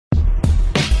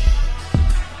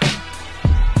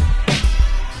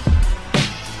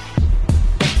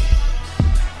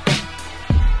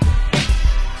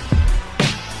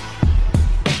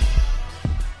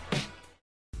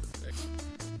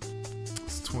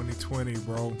2020,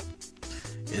 bro.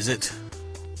 Is it?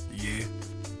 Yeah.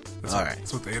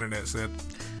 That's what the internet said.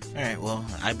 All right, well,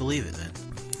 I believe it then.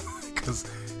 Because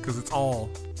it's all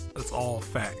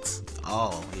facts.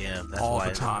 Oh, yeah. That's all why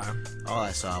the time. All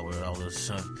I saw were all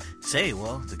those say,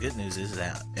 well, the good news is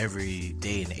that every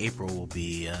day in April will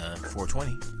be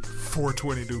 420.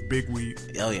 420 do big weed.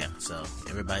 Oh, yeah. So,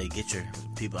 everybody get your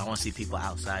people. I want to see people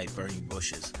outside burning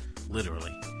bushes,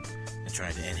 literally, and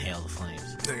trying to inhale the flames.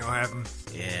 Ain't gonna happen.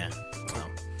 Yeah.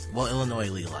 Well, Illinois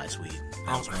legalized weed.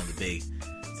 That was one of the big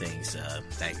things that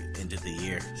ended the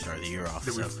year, started the year off.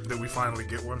 Did we finally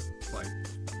get one? Like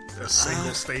a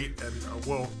single state, and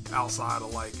outside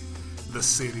of like the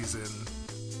cities in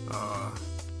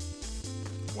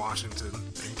Washington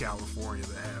and California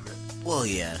that have it. Well,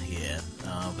 yeah.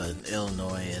 But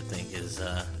Illinois, I think, is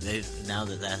now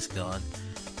that that's gone.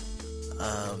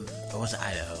 Or was it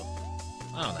Idaho?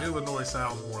 I don't know. Illinois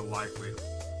sounds more likely.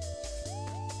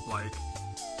 Like,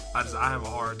 I have a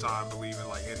hard time believing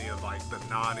like any of like the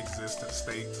non-existent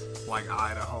states like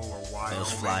Idaho or Wyoming.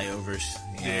 Those flyovers.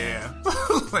 Yeah.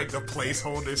 Like the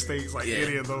placeholder states, like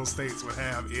any of those states would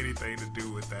have anything to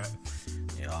do with that.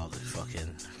 Yeah, all the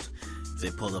fucking... If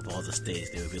they pulled up all the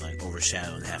states, they would be like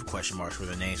overshadowed and have question marks where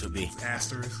their names would be.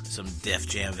 Asterisk. Some Def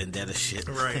Jam Vendetta shit.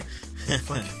 Right.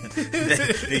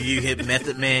 Then you hit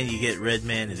Method Man, you get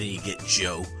Redman, and then you get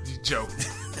Joe. You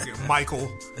get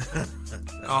Michael.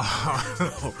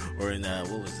 Or in,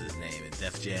 what was his name? In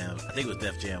Def Jam. I think it was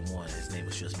Def Jam 1. His name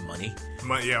was just Money.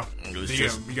 Yeah. It was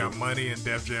you got Money in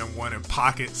Def Jam 1 and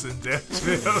Pockets in Def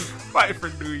Jam. Fight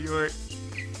for New York.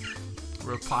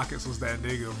 Where Pockets was that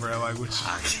nigga, bro. Like, which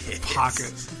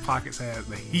Pockets had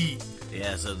the heat.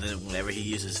 Yeah, so then whenever he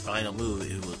used his final move,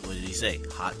 what did he say?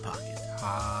 Hot Pocket.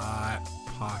 Hot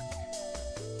Pocket.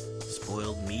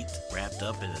 Spoiled meat wrapped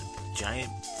up in a giant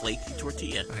flaky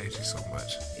tortilla. I hate you so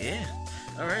much. Yeah.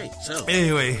 All right. So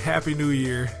anyway, Happy New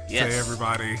Year to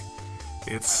everybody.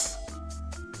 It's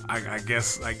I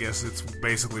guess it's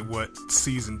basically what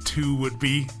season 2 would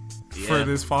be for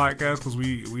this podcast, because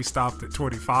we stopped at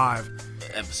 25.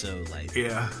 Episode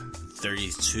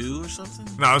 32 or something.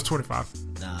 No, it was 25.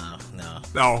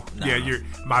 No. Yeah, you're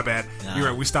my bad. No. You're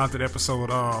right. We stopped at episode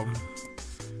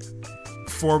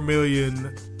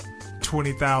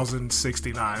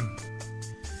 4,020,069.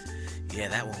 Yeah,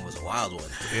 that one was a wild one.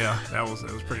 Yeah, it was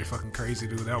pretty fucking crazy,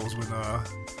 dude. That was when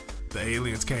the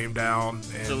aliens came down.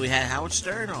 And so we had Howard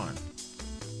Stern on.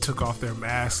 Took off their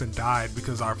masks and died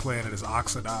because our planet is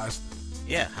oxidized.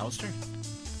 Yeah, Howard Stern.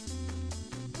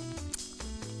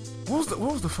 What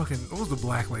was the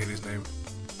black lady's name?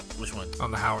 Which one?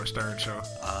 On the Howard Stern show.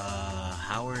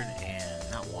 Howard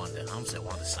and not Wanda. I almost said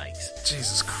Wanda Sykes.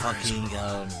 Jesus Christ. Fucking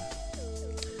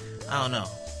I don't know.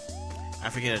 I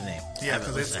forget her name. Yeah,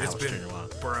 because it's been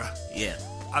bruh. Yeah.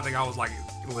 I think I was like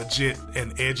legit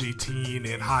an edgy teen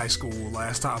in high school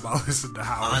last time I listened to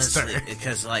Howard Stern.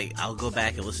 Because like I'll go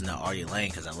back and listen to Artie Lang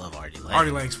because I love Artie Lang.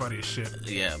 Artie Lang's funny as shit.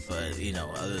 Yeah, but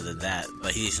other than that,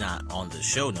 but he's not on the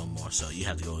show no more, so you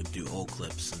have to go and do old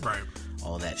clips and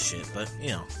all that shit. But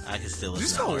I can still listen.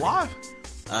 Is he still alive?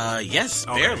 Yes,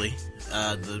 barely.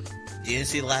 You didn't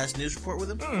see the last news report with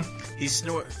him? He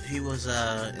was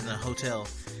in a hotel,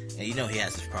 and he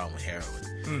has this problem with heroin.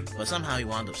 But somehow he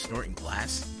wound up snorting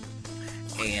glass.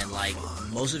 And like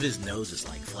most of his nose is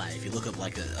like flat. If you look up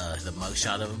like the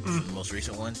mugshot of him, the most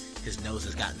recent one, his nose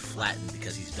has gotten flattened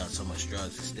because he's done so much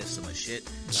drugs and sniffed so much shit.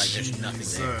 Like there's nothing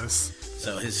there.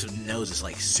 So his nose is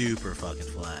like super fucking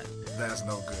flat. That's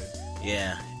no good.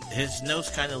 Yeah, his nose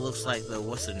kind of looks like the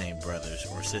what's their name brothers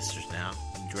or sisters now.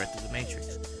 He directed The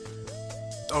Matrix.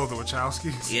 Oh, the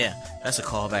Wachowskis? Yeah, that's a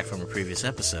callback from a previous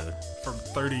episode. From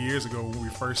 30 years ago when we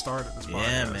first started this podcast.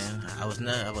 Yeah, man. I was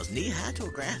knee-high to a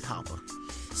grasshopper.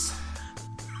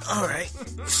 Alright,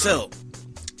 so,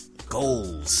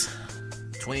 goals.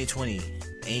 2020.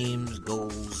 Aims,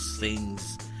 goals,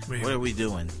 things. Man, what are we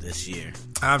doing this year?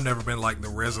 I've never been like the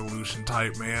resolution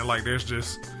type, man. Like, there's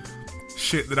just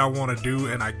shit that I want to do,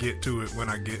 and I get to it when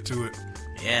I get to it.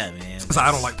 Yeah, man. Because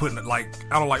I don't like putting a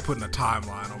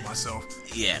timeline on myself.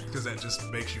 Yeah. Because that just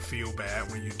makes you feel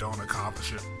bad when you don't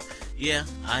accomplish it. Yeah,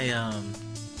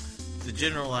 the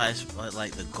generalized,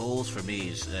 like the goals for me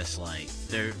is just like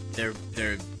they're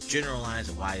generalized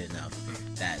and wide enough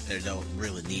that they don't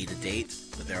really need a date,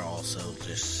 but they're also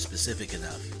just specific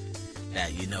enough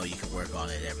that you can work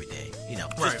on it every day.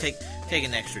 Just take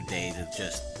an extra day to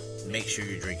just make sure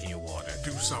you're drinking your water.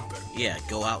 Do something. Yeah,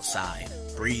 go outside.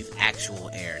 Breathe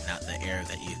actual air, not the air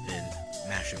that you've been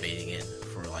masturbating in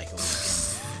for like a week.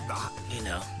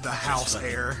 The house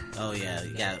air. Oh yeah,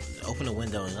 you gotta open the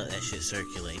window and let that shit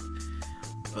circulate.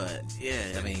 But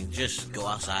yeah, I mean, just go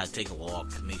outside, take a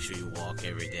walk, make sure you walk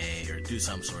every day, or do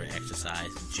some sort of exercise,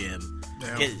 gym,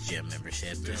 get a gym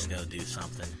membership, just go do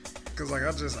something. Because like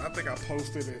I think I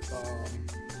posted it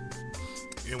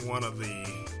in one of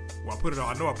the. Well,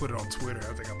 I know I put it on Twitter.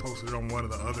 I think I posted it on one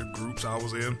of the other groups I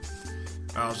was in.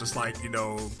 I was just like,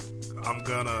 I'm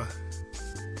gonna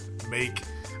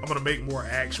make more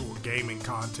actual gaming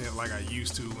content like I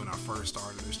used to when I first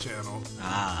started this channel.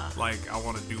 Like, I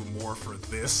want to do more for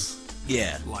this.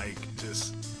 Yeah. Like,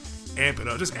 just amp it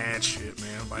up. Just add shit,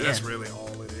 man. Like, that's really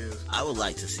all it is. I would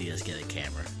like to see us get a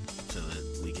camera so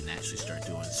that we can actually start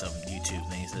doing some YouTube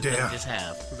things that they just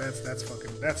have.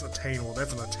 That's attainable.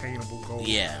 That's an attainable goal.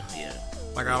 Yeah.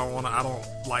 Like, I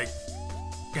don't like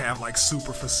have like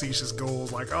super facetious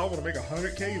goals. Like, I want to make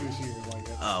 100K this year. Like,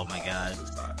 oh my god.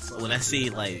 When I see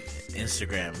like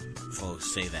Instagram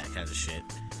folks say that kind of shit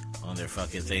on their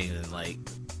fucking things, and like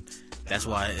that's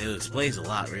why it explains a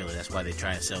lot. Really, that's why they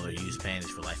try and sell their used panties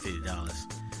for like $50.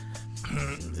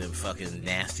 Them fucking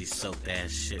nasty soaked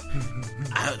ass shit.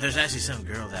 There's actually some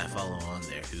girl that I follow on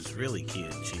there who's really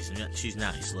cute. She's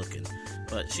nice looking,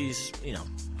 but she's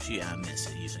I miss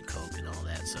it using coke and all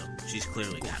that. So she's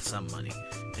clearly got some money.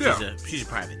 She's a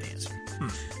private dancer.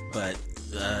 But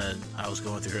I was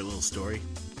going through her little story.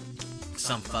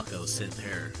 Some fucko sent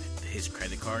her his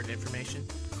credit card information,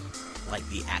 like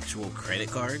the actual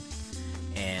credit card,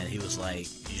 and he was like,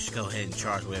 "You just go ahead and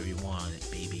charge whatever you want,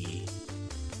 baby."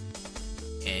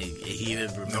 And he even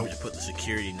remembered to put the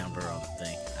security number on the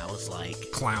thing. I was like,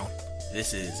 "Clown!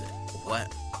 This is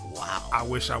what? Wow!" I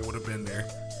wish I would have been there.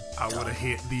 I would have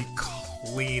hit the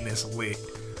cleanest lick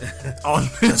on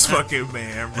this fucking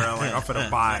man, bro. Like, I'm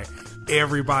finna buy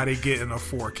everybody getting a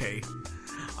 4K.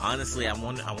 Honestly, I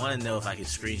want to know if I could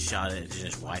screenshot it and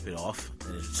just wipe it off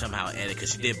and somehow edit,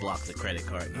 because she did block the credit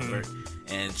card number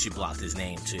and she blocked his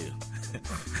name too.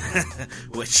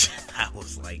 Which I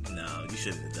was like, no, you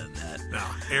shouldn't have done that. No,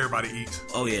 everybody eats.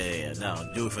 Oh yeah.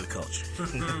 No, do it for the culture.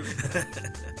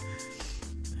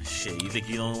 Shit, you think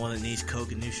you're the only one that needs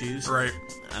coke and new shoes? Right.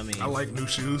 I mean, I like new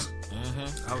shoes.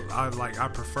 I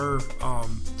prefer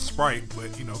Sprite,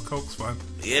 but Coke's fun.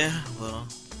 Yeah, well,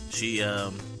 she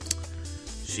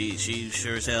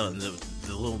sure as hell, and the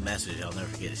little message I'll never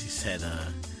forget. She said,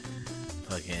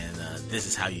 "This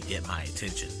is how you get my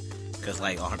attention." Because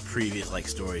like on her previous like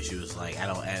story, she was like, "I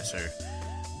don't answer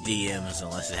DMs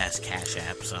unless it has Cash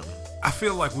App or something." I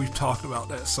feel like we've talked about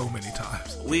that so many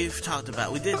times. We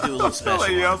did do a little special.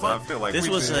 I feel like this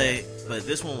but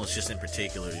this one was just in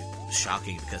particular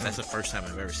shocking because that's the first time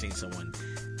I've ever seen someone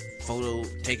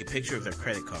take a picture of their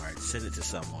credit card, send it to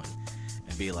someone,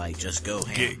 and be like, "Just go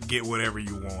ham. Get whatever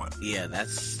you want." Yeah,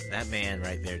 that man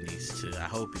right there needs to. I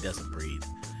hope he doesn't breathe.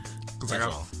 Like,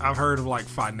 I've heard of like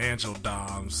financial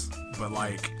doms, but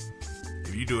like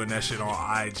if you doing that shit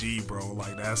on IG, bro,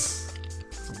 like it's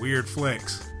a weird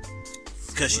flex.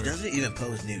 Because she doesn't even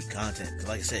post nude content. Cause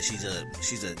like I said,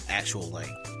 she's an actual like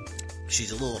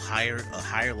she's a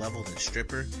higher level than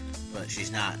stripper, but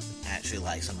she's not actually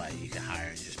like somebody you can hire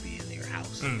and just be in your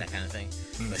house, that kind of thing.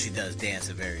 But she does dance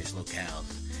at various locales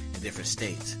in different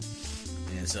states.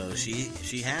 And so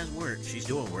she has work. She's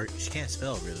doing work. She can't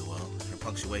spell really well. Her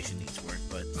punctuation needs work,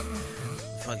 but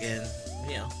fucking,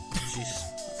 she's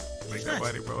make that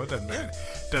money, bro. It doesn't matter.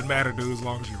 Doesn't matter, dude, as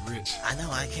long as you're rich. I know.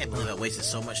 I can't believe I wasted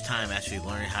so much time actually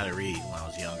learning how to read when I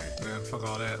was younger. Man, fuck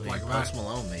all that. Like Post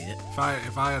Malone made it.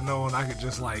 If I had known I could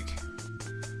just like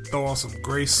throw on some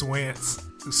gray sweatpants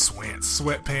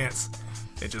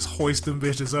and just hoist them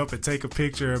bitches up and take a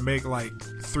picture and make like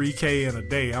 $3K in a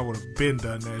day, I would have been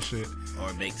done that shit.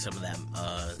 Or make some of that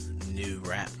new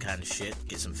rap kind of shit.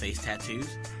 Get some face tattoos.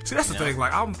 See, that's the thing.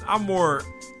 Like, I'm more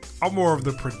of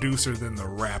the producer than the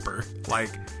rapper.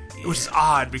 Like, which is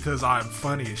odd because I'm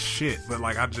funny as shit. But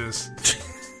like, I just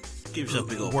give yourself a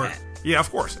big old pat. Yeah,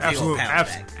 of course, absolutely,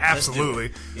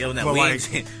 absolutely.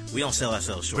 We don't sell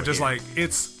ourselves short. But just like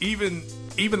it's even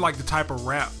like the type of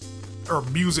rap or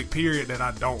music period that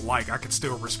I don't like, I can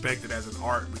still respect it as an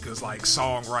art because like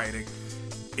songwriting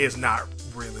is not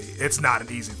really, it's not an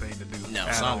easy thing to do. No,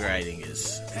 songwriting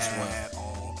is at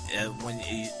all.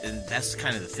 And that's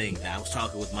kind of the thing. I was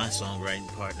talking with my songwriting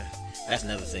partner. That's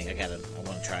another thing. I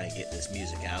want to try and get this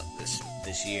music out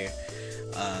this year.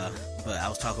 But I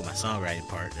was talking with my songwriting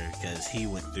partner because he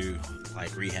went through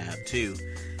like rehab too,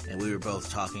 and we were both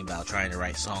talking about trying to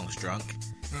write songs drunk.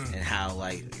 And how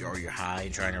like you're high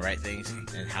and trying to write things,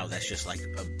 and how that's just like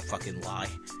a fucking lie,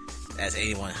 as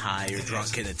anyone high or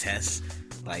drunk can attest.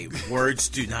 Like, words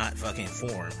do not fucking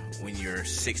form when you're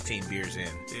 16 beers in.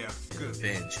 Yeah, good.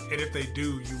 Binge. And if they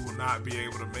do, you will not be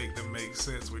able to make them make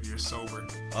sense when you're sober.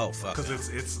 Oh, fuck. Because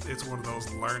it's one of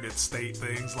those learned state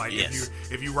things. Like, yes.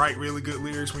 if you write really good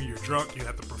lyrics when you're drunk, you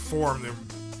have to perform them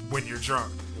when you're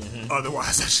drunk. Mm-hmm.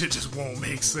 Otherwise, that shit just won't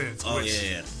make sense. Oh, which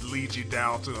yeah. leads you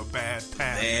down to a bad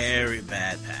path. Very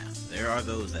bad path. There are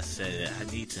those that say that I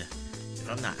need to... If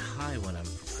I'm not high when I'm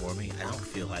performing, I don't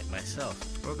feel like myself.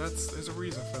 Well, there's a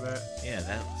reason for that. Yeah,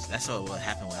 that's what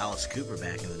happened with Alice Cooper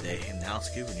back in the day, and Alice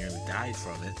Cooper nearly died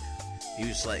from it. He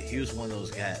was one of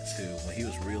those guys who, when he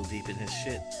was real deep in his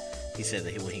shit, he said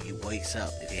that when he wakes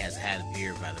up, if he hasn't had a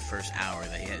beer by the first hour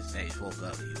that he woke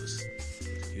up,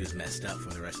 he was messed up for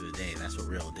the rest of the day, and that's what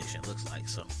real addiction looks like.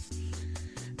 So,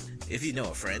 if you know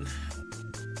a friend,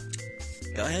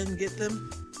 go ahead and get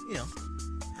them,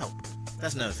 help.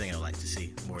 That's another thing I'd like to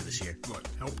see more this year. What,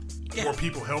 help? Yeah. More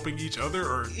people helping each other,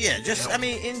 or yeah, just help? I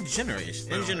mean, in general,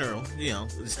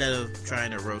 instead of trying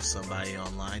to roast somebody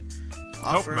online,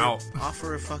 help them out.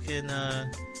 Offer a fucking,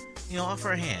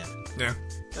 offer a hand. Yeah.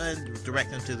 And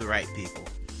direct them to the right people.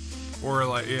 Or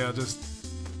just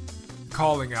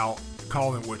calling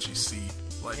what you see.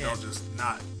 Like, don't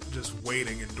just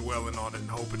waiting and dwelling on it and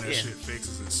hoping that shit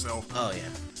fixes itself. Oh yeah.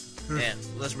 Yeah,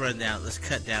 let's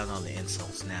cut down on the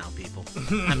insults now, people.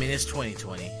 I mean, it's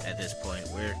 2020 at this point.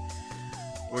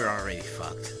 We're already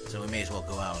fucked, so we may as well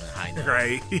go out on a high note.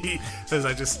 Right. Because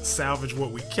I just salvage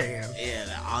what we can. Yeah,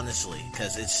 honestly,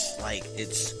 because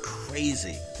it's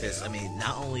crazy. Because, I mean,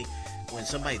 not only when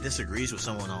somebody disagrees with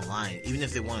someone online, even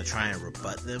if they want to try and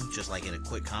rebut them, just like in a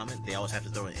quick comment, they always have to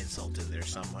throw an insult in there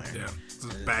somewhere. Yeah, it's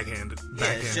backhanded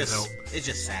help. It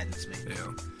just saddens me.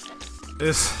 Yeah.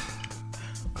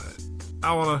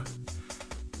 I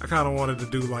kind of wanted to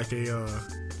do like a,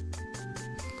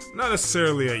 not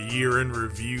necessarily a year in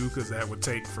review, because that would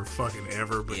take for fucking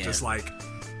ever, but just like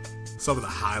some of the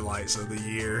highlights of the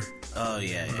year. Oh,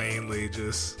 yeah. Mainly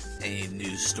just... Any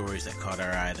news stories that caught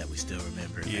our eye that we still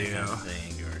remember, that kind of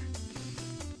thing,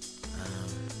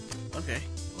 or... okay.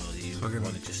 Well, you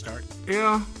want to just start?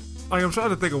 Yeah. Like, I'm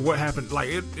trying to think of what happened. Like,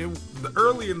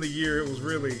 early in the year, it was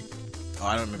really... Oh,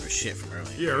 I don't remember shit from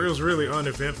earlier. Yeah, it was really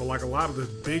uneventful. Like, a lot of the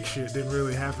big shit didn't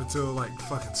really happen till, like,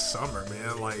 fucking summer,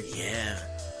 man. Like, yeah.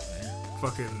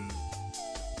 Fucking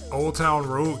Old Town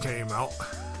Road came out.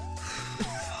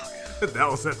 That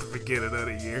was at the beginning of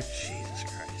the year. Jesus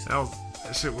Christ.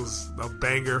 That shit was a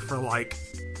banger for, like,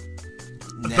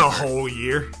 Never. The whole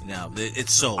year. No,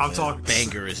 it's so. I'm talking.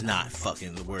 Banger is not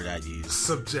fucking the word I'd use.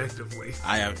 Subjectively.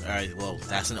 All right. Well,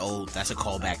 that's a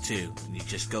callback too. You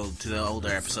just go to the older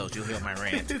episodes. You'll hear my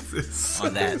rant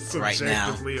on that right now.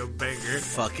 Subjectively a banger.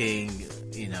 Fucking,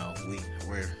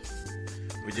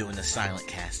 we're doing the silent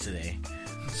cast today,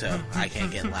 so I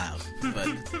can't get loud. But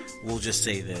we'll just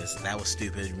say this: that was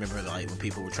stupid. Remember, like when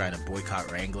people were trying to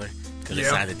boycott Wrangler because they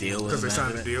signed a deal with them. Because they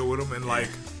signed a deal with them, and like.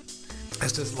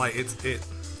 It's just like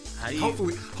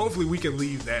hopefully we can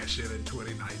leave that shit in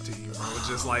 2019, bro. It's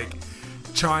just like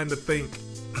trying to think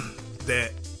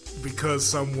that because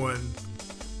someone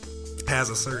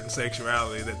has a certain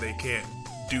sexuality that they can't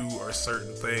do a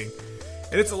certain thing.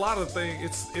 And it's a lot of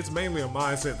things. It's mainly a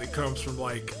mindset that comes from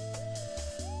like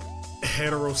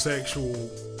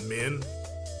heterosexual men,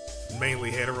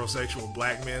 mainly heterosexual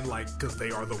black men, like because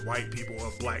they are the white people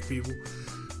of black people.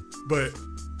 But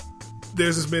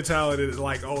there's this mentality that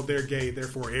like, oh, they're gay,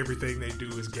 therefore everything they do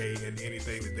is gay, and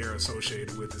anything that they're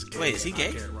associated with is gay. Wait, is he gay?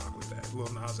 I can't rock with that.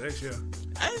 Lil Nas X, yeah.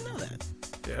 I didn't know that.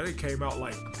 Yeah, it came out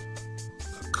like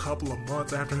a couple of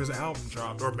months after his album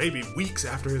dropped, or maybe weeks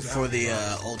after his album. For the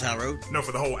Old Town Road? No,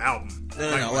 for the whole album.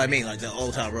 No. I mean like the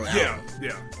Old Town Road album.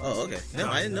 Yeah. Oh, okay. No,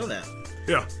 I didn't know that.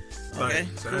 Yeah. Okay.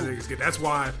 So cool. That's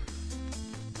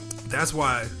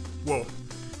why. Well.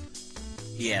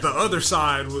 Yeah. The other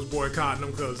side was boycotting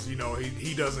him because,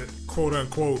 he doesn't, quote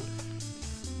unquote,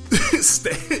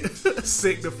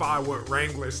 signify what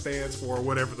Wrangler stands for, or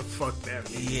whatever the fuck that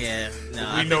means. Yeah.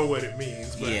 No, we know what it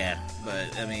means. But. Yeah,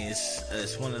 but I mean,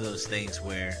 it's one of those things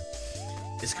where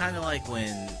it's kind of like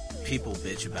when people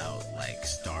bitch about like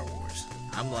Star Wars.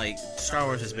 I'm like, Star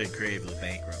Wars has been creatively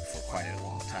bankrupt for quite a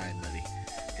long time, buddy.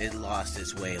 It lost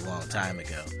its way a long time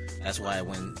ago. That's why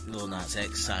when Lil Nas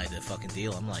X signed a fucking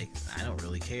deal, I'm like, I don't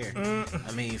really care.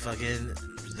 I mean, fucking,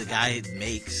 the guy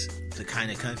makes the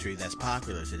kind of country that's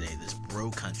popular today, this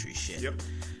bro country shit. Yep.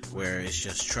 Where it's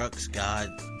just trucks, God,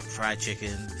 fried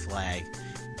chicken, flag,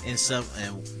 and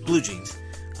blue jeans,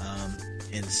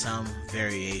 in some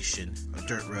variation, or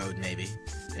dirt road maybe,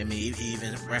 I mean, he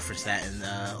even referenced that in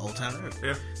Old Town Road.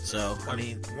 Yeah. So, I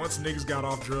mean, once niggas got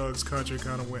off drugs, country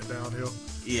kind of went downhill.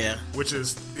 Yeah. Which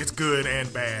is, it's good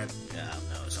and bad. Yeah,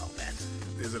 no, it's all bad.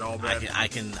 Is it all bad? I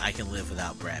can live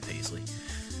without Brad Paisley.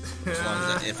 As long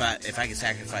as if I can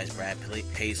sacrifice Brad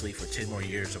Paisley for 10 more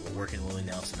years of a working Willie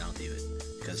Nelson, I'll do it.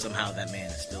 Because somehow that man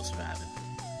is still surviving.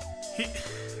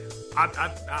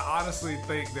 I honestly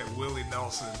think that Willie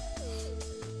Nelson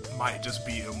might just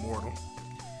be immortal.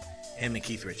 Him and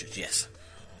Keith Richards, yes.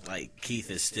 Like,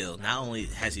 Keith is still, not only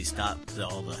has he stopped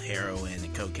all the heroin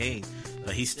and cocaine,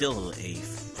 but he's still a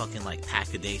fucking, like,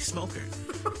 pack-a-day smoker.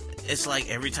 It's like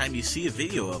every time you see a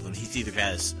video of him, he's either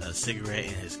got a cigarette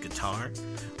in his guitar,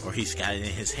 or he's got it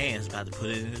in his hands, about to put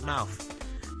it in his mouth.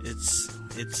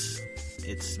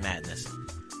 It's madness.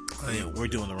 We're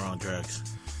doing the wrong drugs.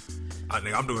 I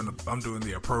think I'm doing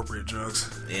the appropriate drugs.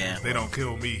 Yeah. They don't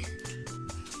kill me.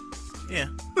 Yeah.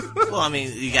 Well, I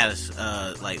mean, you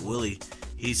gotta, like Willie,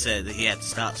 he said that he had to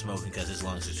stop smoking because his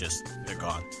lungs they're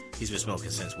gone. He's been smoking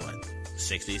since what?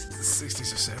 60s?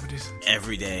 60s or 70s?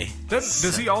 Every day.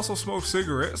 Does he also smoke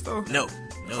cigarettes, though? No,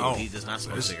 he does not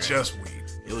smoke cigarettes. It's just weed.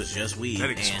 It was just weed. That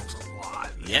nigga smokes a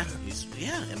lot. Yeah,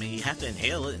 I mean, you have to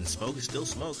inhale it, and smoke is still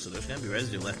smoke, so there's going to be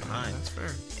residue left behind. That's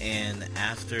fair. And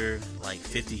after, like,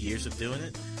 50 years of doing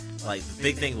it, like, the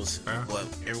big thing was, what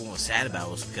everyone was sad about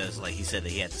was because, like, he said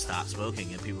that he had to stop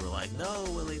smoking, and people were like, no,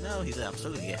 Willie, no. He said, I'm still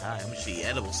going to get high. I'm going to eat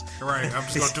edibles. Right, I'm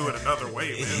just going to do it another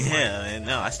way, man. Yeah, and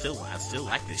no, I still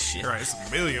like this shit. Right, it's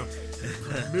a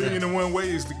million and one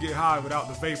ways to get high without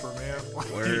the vapor, man.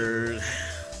 Word.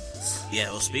 Yeah,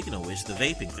 well, speaking of which, the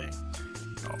vaping thing.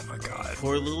 Oh my God.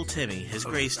 Poor little Timmy, his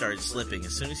grace started slipping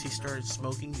as soon as he started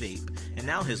smoking vape, and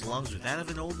now his lungs are that of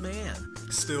an old man.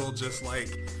 Still just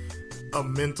like a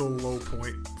mental low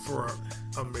point for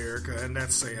America, and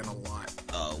that's saying a lot.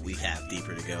 Oh, we have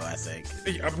deeper to go, I think.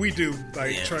 Yeah, we do.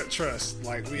 Like, trust.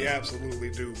 Like, we absolutely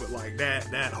do. But, like,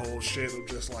 that whole shit of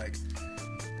just, like,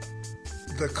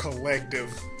 the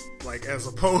collective, like, as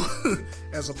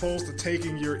opposed to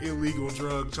taking your illegal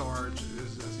drug charge,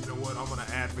 is just, you know what, I'm going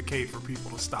to advocate for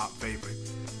people to stop vaping.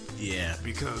 Yeah.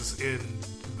 Because in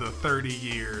the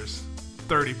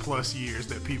 30 plus years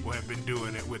that people have been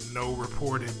doing it with no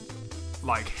reported,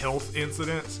 like, health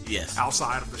incidents, yes,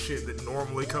 outside of the shit that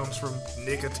normally comes from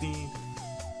nicotine,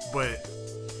 but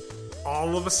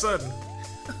all of a sudden,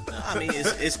 I mean,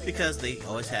 it's because they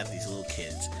always have these little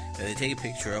kids that they take a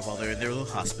picture of while they're in their little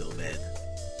hospital bed,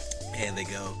 and they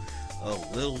go, "Oh,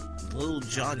 little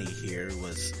Johnny here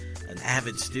was an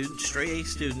avid student, straight A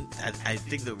student." I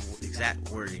think the exact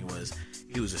wording was,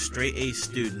 he was a straight A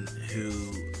student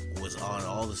who was on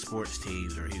all the sports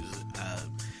teams, or he was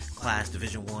class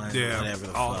Division I, whatever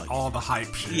the fuck. All the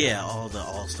hype shit. Yeah, all the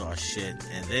all-star shit.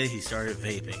 And then he started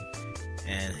vaping.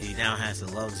 And he now has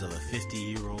the lungs of a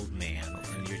 50-year-old man.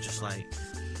 And you're just like...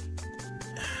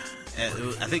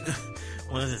 I think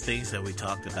one of the things that we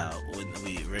talked about when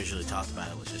we originally talked about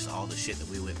it was just all the shit that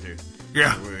we went through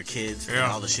when we were kids. And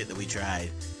all the shit that we tried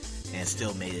and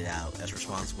still made it out as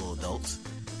responsible adults.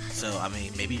 So, I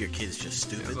mean, maybe your kid's just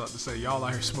stupid. I was about to say, y'all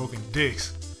out here smoking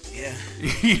dicks. Yeah.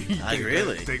 I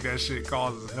think that shit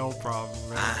causes health problems,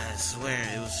 man. I swear,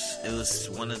 it was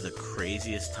one of the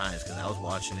craziest times, because I was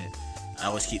watching it. I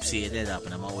always keep seeing it up,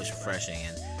 and I'm always refreshing,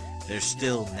 and there's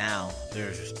still now,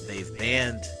 they've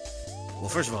banned, well,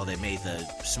 first of all, they made the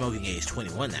smoking age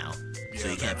 21 now, so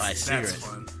you can't buy cigarettes. That's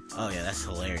fun. Oh yeah, that's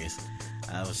hilarious.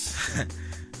 I was...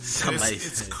 somebody...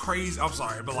 It's crazy. I'm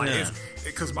sorry, but like,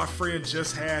 because my friend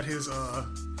just had his,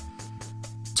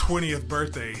 20th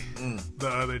birthday the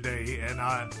other day, and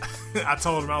I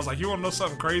told him, I was like, you want to know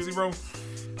something crazy, bro?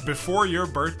 Before your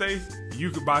birthday, you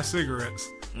could buy cigarettes.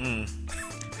 And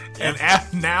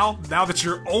now that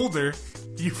you're older,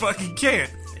 you fucking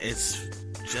can't. It's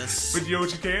just... But you know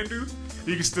what you can do?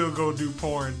 You can still go do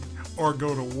porn or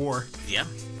go to war. Yeah.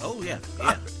 Oh, yeah.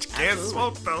 You can't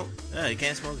smoke, though. No, you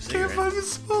can't smoke a cigarette. Can't fucking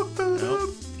smoke, though.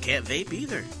 Nope. Can't vape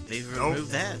either. They've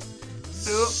removed that.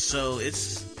 Nope. So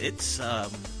it's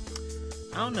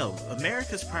I don't know.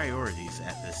 America's priorities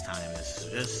at this time is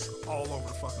just all over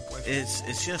the fucking place.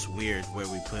 It's just weird where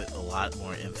we put a lot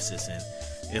more emphasis in.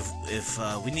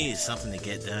 If we need something to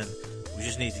get done, we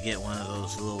just need to get one of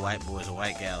those little white boys or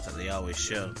white gals that they always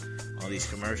show on these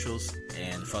commercials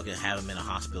and fucking have them in a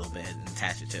hospital bed and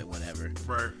attach it to whatever.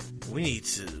 Right. We need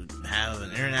to have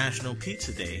an International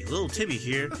Pizza Day. Little Timmy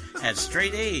here had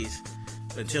straight A's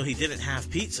until he didn't have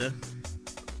pizza.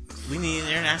 We need an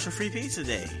International Free Pizza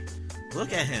Day.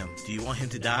 Look at him. Do you want him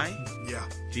to die? Yeah.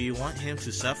 Do you want him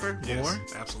to suffer more?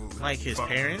 Absolutely. Like his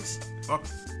parents?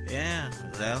 pizza. Yeah,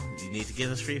 well, you need to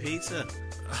give us free pizza.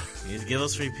 You need to give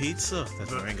us free pizza.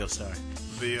 That's the Ringo Starr.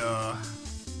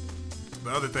 The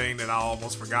other thing that I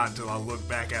almost forgot until I looked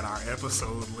back at our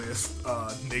episode list,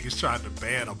 niggas tried to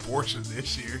ban abortion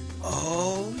this year.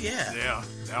 Oh, yeah. Yeah,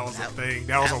 that was a thing.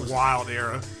 That was a wild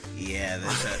era. Yeah,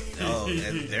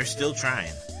 and they're still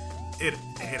trying. It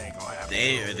ain't gonna happen.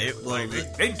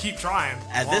 They can keep trying.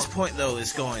 At this point, though, it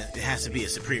has to be a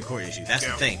Supreme Court issue. That's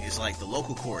the thing. It's like the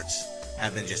local courts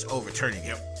have been just overturning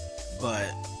it.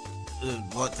 But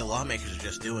what the lawmakers are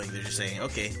just doing, they're just saying,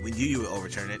 okay, we knew you would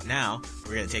overturn it. Now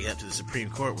we're going to take it up to the Supreme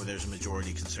Court where there's a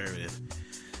majority conservative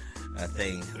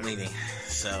thing leaning.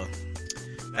 So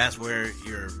that's where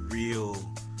your real,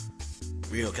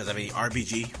 because I mean,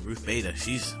 RBG, Ruth Bader,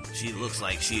 she looks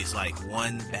like she's like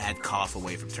one bad cough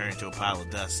away from turning to a pile of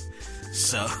dust.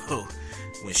 So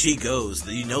when she goes,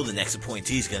 you know the next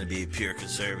appointee is going to be a pure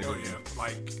conservative. Oh yeah,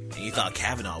 and you thought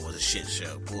Kavanaugh was a shit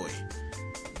show, boy.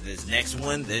 This next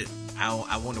one,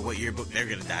 I wonder what yearbook they're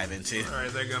going to dive into. All right,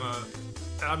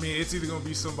 it's either going to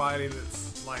be somebody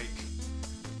that's like,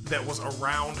 that was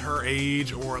around her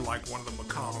age or like one of the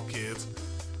McConnell kids.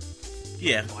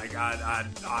 Yeah. Like, I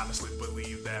honestly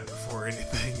believe that before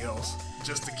anything else,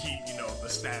 just to keep, the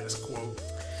status quo.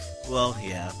 Well,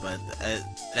 yeah, but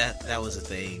that was a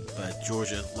thing. But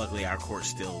Georgia, luckily our court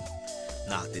still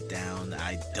knocked it down.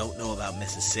 I don't know about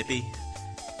Mississippi.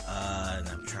 And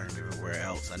I'm trying to remember where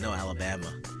else. I know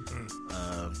Alabama.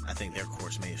 I think their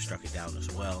courts may have struck it down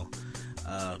as well.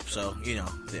 So,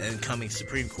 the incoming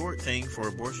Supreme Court thing for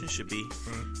abortion should be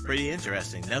pretty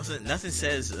interesting. Nothing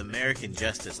says American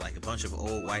justice like a bunch of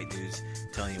old white dudes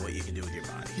telling you what you can do with your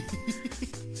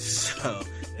body. So,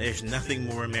 there's nothing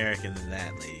more American than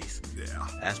that, ladies. Yeah.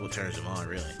 That's what turns them on,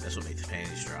 really. That's what makes the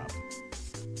panties drop.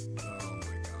 Oh, my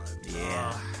God.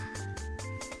 Yeah.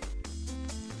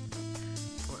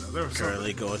 There was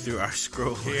currently going through our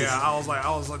scroll. Yeah, I was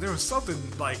like, there was something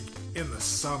like in the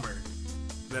summer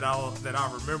that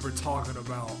I remember talking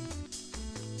about.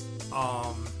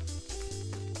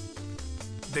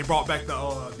 They brought back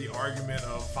the argument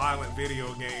of violent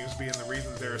video games being the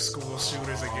reason there are school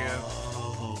shooters again.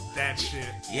 Oh, that shit.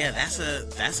 Yeah,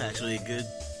 that's actually a good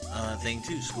thing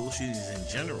too. School shootings in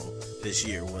general this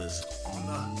year was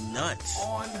nuts.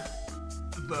 On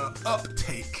the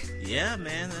uptake. Yeah,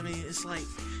 man. I mean, it's like.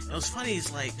 It was funny,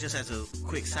 it's like, just as a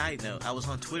quick side note, I was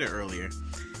on Twitter earlier,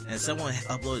 and someone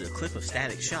uploaded a clip of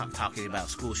Static Shock talking about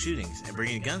school shootings and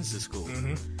bringing guns to school.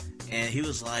 Mm-hmm. And he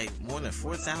was like, more than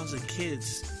 4,000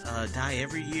 kids die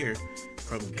every year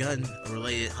from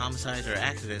gun-related homicides or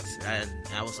accidents. And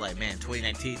I was like, man,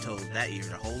 2019 told that year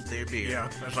to hold their beer. Yeah,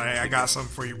 that's like, hey, I got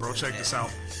something for you, bro. Check this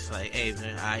out. It's like, hey,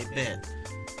 man, I bet.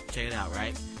 Check it out,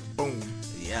 right? Boom.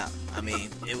 Yeah, I mean,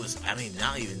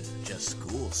 not even just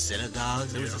schools,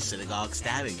 synagogues. There was a synagogue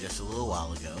stabbing just a little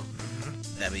while ago.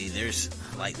 Mm-hmm. I mean, there's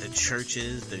like the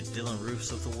churches, the Dylan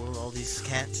Roofs of the world, all these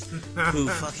cats who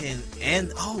fucking, and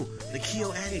the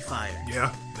KyoAni fire.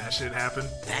 Yeah, that shit happened.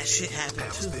 That shit happened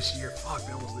that too. Was this year. Fuck,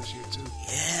 that was this year too.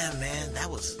 Yeah, man, that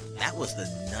was the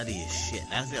nuttiest shit.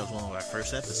 I think that was one of our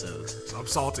first episodes. So I'm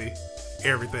salty.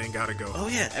 Everything gotta go. Oh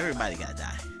yeah, everybody gotta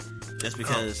die. Just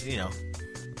because,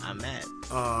 I'm mad.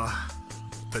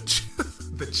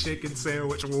 The chicken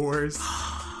sandwich wars.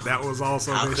 That was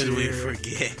also How this could year. we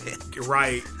forget?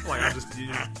 Right. Like, I just,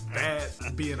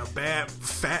 being a bad,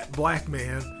 fat black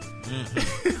man.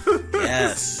 Mm-hmm.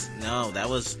 Yes. No,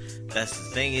 that's the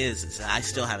thing is I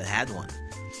still haven't had one.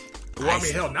 Well,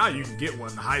 hell, now you can get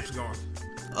one. The hype's gone.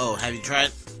 Oh, have you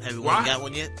tried? Have you got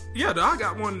one yet? Yeah, I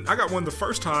got one. I got one the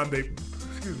first time they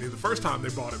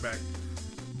brought it back.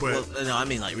 But no, I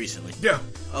mean like recently. Yeah.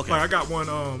 Okay. Like I got one.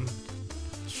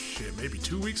 Maybe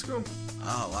 2 weeks ago.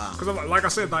 Oh wow. Because like I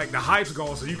said, like the hype's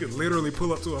gone, so you could literally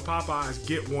pull up to a Popeyes,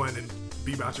 get one, and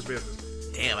be about your business.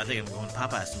 Damn, I think I'm going to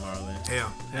Popeyes tomorrow then.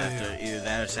 Yeah. After either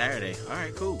that or Saturday. All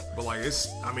right, cool. But like the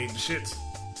shit's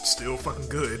still fucking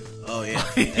good. Oh yeah.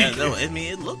 Yeah, no, I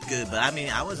mean it looked good, but I mean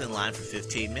I was in line for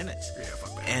 15 minutes. Yeah,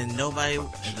 fuck that. And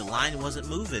the line wasn't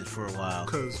moving for a while.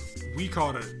 Because we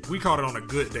caught it on a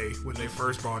good day when they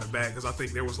first brought it back, because I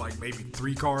think there was like maybe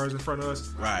 3 cars in front of us.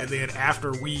 Right. And then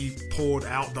after we pulled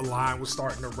out, the line was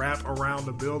starting to wrap around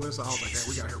the building, so I was like, hey,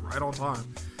 we got here right on time.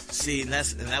 See, and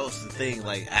that was the thing,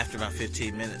 like after about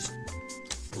 15 minutes,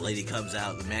 the lady comes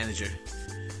out, the manager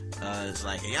is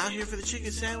like, are y'all here for the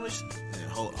chicken sandwich?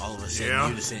 And all of us said in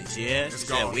unison, yeah. She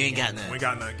said, we ain't got none. We ain't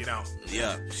got none, get out.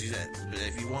 Yeah, she said, but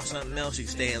if you want something else, you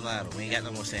can stay in line, but we ain't got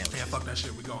no more sandwiches. Yeah, fuck that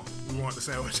shit, we gone. We want the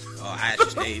sandwich. Oh, I actually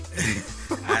stayed.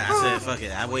 I said, fuck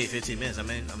it, I waited 15 minutes. I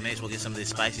may as well get some of this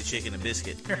spicy chicken and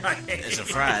biscuit and some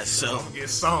fries. So get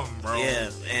some, bro. Yeah,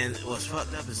 and what's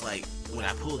fucked up is like, when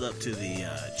I pulled up to the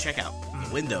checkout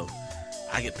the window,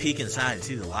 I could peek inside and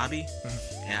see the lobby,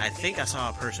 and I think I saw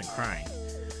a person crying.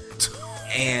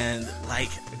 And like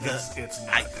it's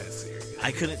not that serious.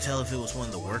 I couldn't tell if it was one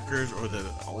of the workers or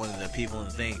one of the people in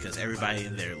the thing, because everybody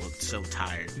in there looked so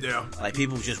tired. Yeah, like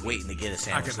people were just waiting to get a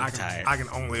sandwich. Tired. I can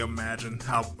only imagine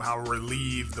how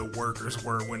relieved the workers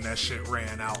were when that shit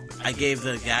ran out. I gave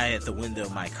the guy at the window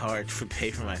my card to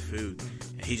pay for my food,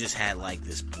 and he just had like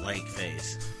this blank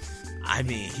face. I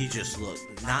mean, he just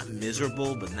looked not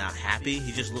miserable, but not happy.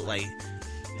 He just looked like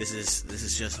this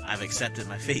is just, I've accepted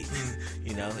my fate.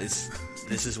 You know, this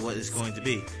is what it's going to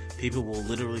be. People will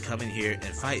literally come in here and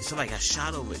fight. Somebody got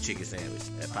shot over a chicken sandwich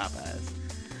at Popeyes.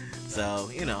 So,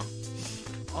 you know,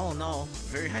 all in all,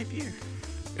 very hype year.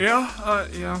 Yeah.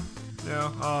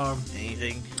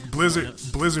 Anything?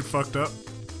 Blizzard fucked up.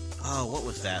 Oh, what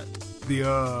was that? The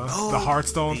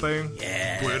Hearthstone thing.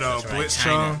 Yeah. With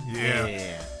Blitzchung.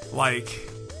 Yeah. Like,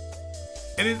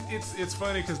 and it's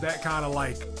funny because that kind of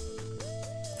like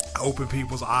opened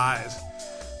people's eyes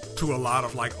to a lot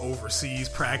of like overseas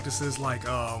practices, like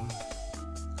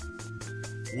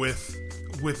with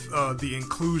the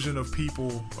inclusion of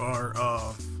people or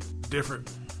different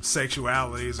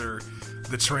sexualities or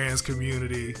the trans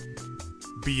community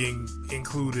being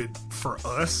included for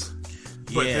us,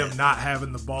 but them not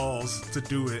having the balls to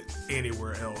do it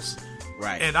anywhere else.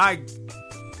 Right. And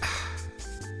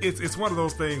it's one of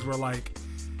those things where, like,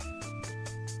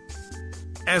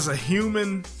 as a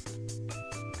human,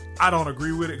 I don't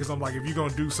agree with it, because I'm like, if you're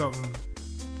gonna do something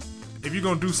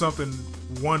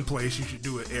one place, you should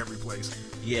do it every place.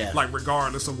 Yeah. Like,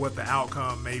 regardless of what the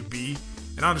outcome may be.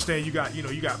 And I understand you got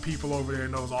people over there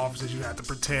in those offices you have to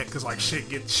protect, because like shit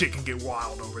can get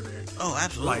wild over there. Oh,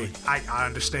 absolutely. Like I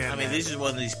understand. I mean, this is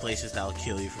one of these places that'll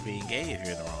kill you for being gay if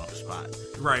you're in the wrong spot.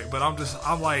 Right, but I'm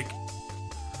like,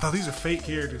 oh, these are fake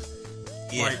characters.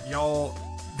 Yeah. Like, y'all,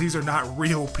 these are not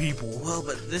real people. Well,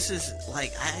 but this is,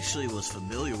 like, I actually was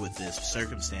familiar with this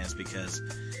circumstance because,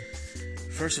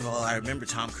 first of all, I remember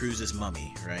Tom Cruise's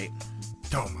Mummy, right?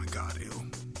 Oh my god, ew.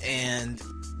 And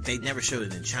they never showed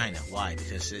it in China. Why?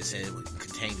 Because it said it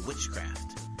contained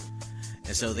witchcraft.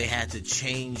 And so they had to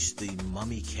change the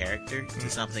mummy character to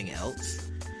something else.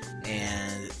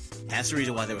 And that's the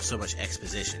reason why there was so much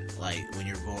exposition. Like, when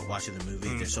you're watching the movie,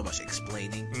 there's so much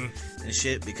explaining and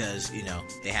shit, because, you know,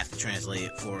 they have to translate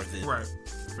it for the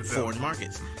foreign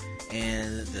markets.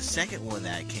 And the second one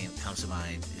that comes to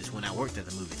mind is when I worked at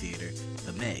the movie theater,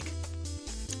 The Meg,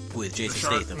 with Jason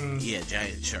Statham. Yeah,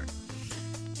 giant shark.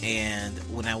 And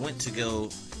when I went to go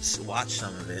watch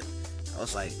some of it, I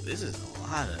was like, this is a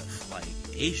lot of, like,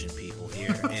 Asian people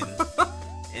here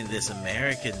in this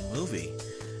American movie.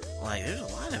 Like, there's a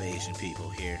lot of Asian people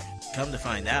here. Come to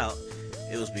find out,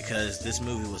 it was because this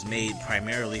movie was made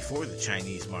primarily for the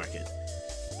Chinese market.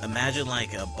 Imagine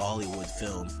like a Bollywood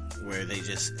film where they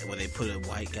put a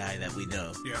white guy that we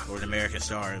know, or an American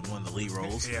star in one of the lead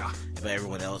roles, but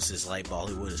everyone else is like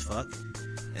Bollywood as fuck.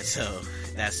 And so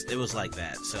it was like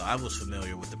that. So I was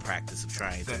familiar with the practice of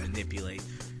trying to manipulate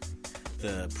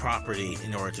the property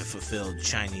in order to fulfill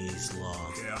Chinese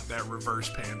law. Yeah, that reverse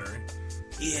pandering.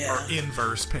 Yeah. Or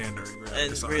inverse pandering.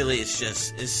 And really,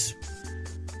 it's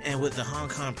and with the Hong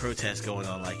Kong protests going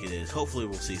on like it is, hopefully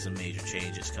we'll see some major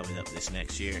changes coming up this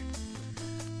next year.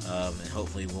 And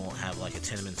hopefully we won't have like a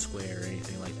Tiananmen Square or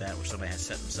anything like that where somebody has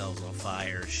set themselves on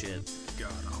fire or shit.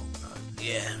 God, I hope not.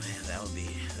 Yeah, man,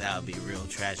 that would be real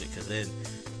tragic, because then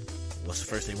what's the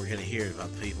first thing we're going to hear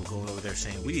about people going over there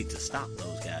saying, we need to stop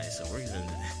those guys, so we're going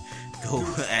to go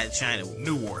at China.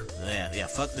 New war. Yeah,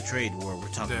 fuck the trade war. We're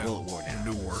talking bullet war now.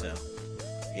 New war. So,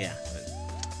 yeah,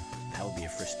 that would be a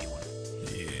frisky one.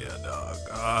 Yeah, dog.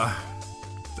 I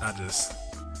just,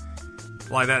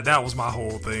 like, that was my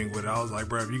whole thing with it. I was like,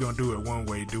 bro, if you're going to do it one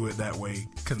way, do it that way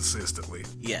consistently.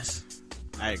 Yes,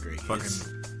 I agree.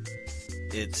 Fucking...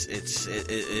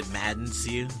 It maddens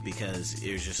you, because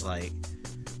it's just like,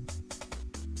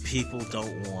 people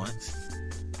don't want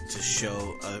to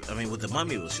show. I mean, with the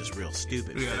Mummy, it was just real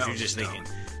stupid. Because you're just thinking,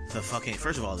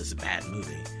 first of all, this is a bad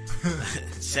movie.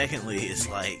 Secondly, it's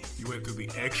like, you went through the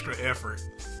extra effort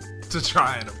to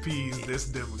try and appease this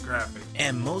demographic.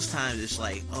 And most times it's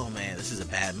like, oh man, this is a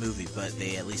bad movie, but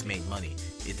they at least made money.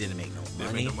 It didn't make no money.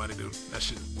 Didn't make no money, dude. That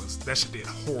shit did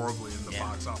horribly in the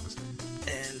box office.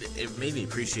 And it made me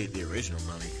appreciate the original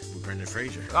Mummy with Brendan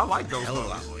Fraser. I like those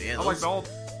movies. Yeah, I liked all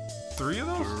three of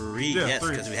those? Three, yes,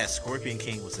 because we had Scorpion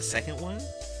King was the second one?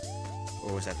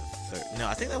 Or was that the third? No,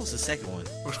 I think that was the second one.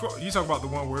 You talk about the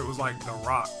one where it was like The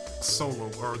Rock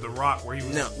solo, or The Rock where he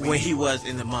was... No, when he was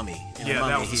in The Mummy.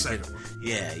 That was the second one.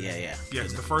 Yeah. Yeah,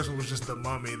 because the first one was just The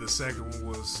Mummy, the second one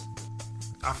was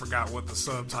I forgot what the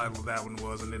subtitle of that one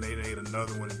was, and then they made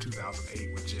another one in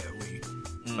 2008 with Jet Li.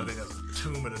 I think that's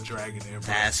Tomb of the Dragon Emperor.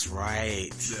 That's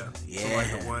right. Yeah. So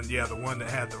like the one that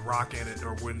had The Rock in it,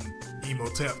 or when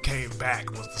Imhotep came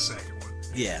back was the second one.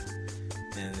 Yeah.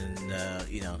 And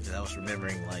because I was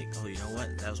remembering, like, oh, you know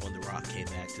what? That was when The Rock came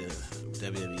back to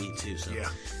WWE too. So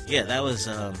yeah, that was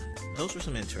those were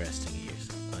some interesting years.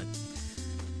 But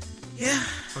yeah,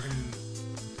 fucking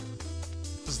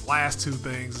this last two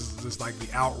things is just like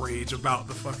the outrage about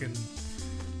the fucking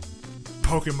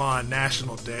Pokemon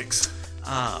National Dex.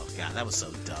 Oh god, that was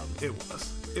so dumb. It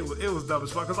was dumb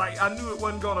as fuck, because like, I knew it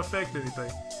wasn't gonna affect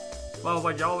anything. I was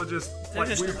like, y'all are just They're like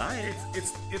just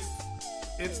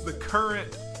it's the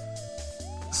current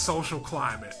social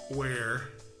climate where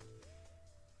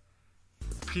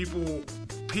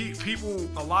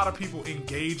a lot of people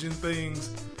engage in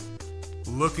things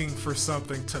looking for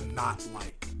something to not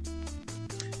like.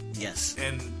 Yes.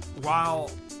 And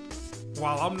while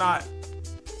I'm not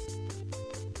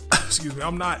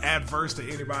I'm not adverse to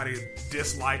anybody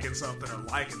disliking something or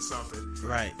liking something.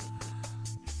 Right.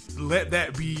 Let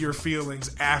that be your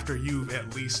feelings after you've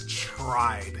at least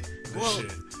tried the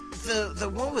shit. The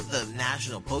one with the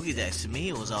National Pokédex, to me,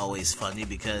 it was always funny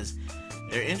because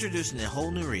they're introducing a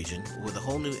whole new region with a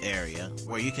whole new area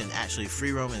where you can actually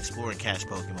free roam and explore and catch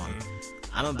Pokemon. Mm-hmm.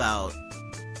 I'm about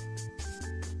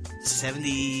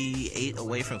 78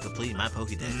 away from completing my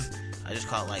Pokédex. Mm-hmm. I just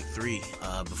caught like 3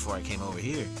 before I came over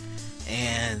here.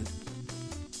 And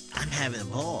I'm having a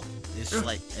ball. It's just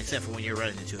like, except for when you're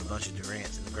running into a bunch of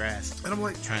Durants in the grass. And I'm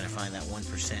like, trying to find that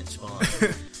 1% spawn.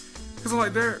 Because I'm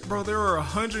like, there are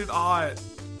 100 odd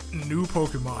new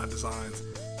Pokemon designs.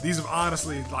 These have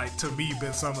honestly, like, to me,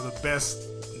 been some of the best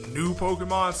new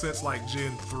Pokemon since like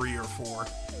Gen 3 or 4.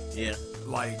 Yeah.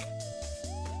 Like,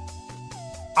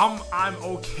 I'm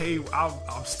okay.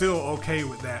 I'm still okay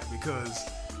with that because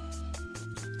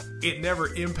it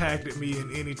never impacted me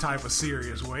in any type of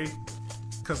serious way.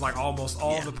 Because like almost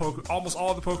all the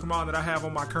Pokemon that I have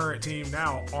on my current team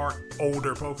now aren't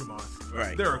older Pokemon.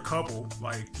 Right. There are a couple,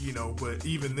 like, but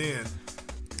even then,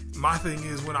 my thing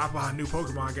is when I buy a new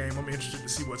Pokemon game, I'm interested to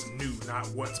see what's new, not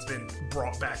what's been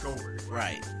brought back over.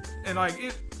 Right. And like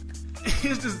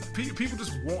it's just people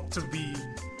just want to be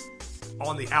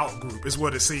on the out group is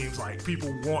what it seems like.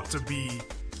 People want to be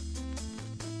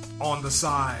on the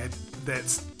side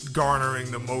that's garnering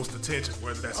the most attention,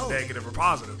 whether that's negative or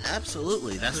positive.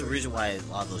 Absolutely. That's the reason why a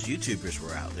lot of those YouTubers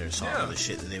were out there saw all the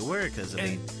shit that they were, because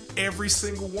every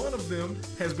single one of them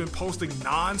has been posting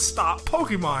non-stop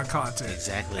Pokemon content.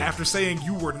 Exactly. After saying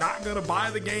you were not going to buy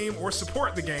the game or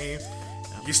support the game,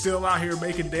 you're still out here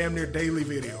making damn near daily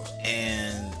videos.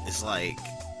 And it's like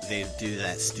they do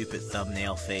that stupid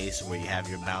thumbnail face where you have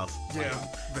your mouth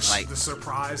the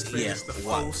surprise face, the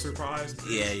faux surprise face.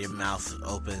 Yeah, your mouth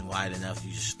open wide enough,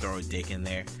 you just throw a dick in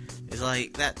there. It's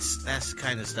like that's the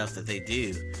kind of stuff that they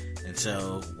do. And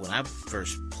so when I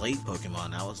first played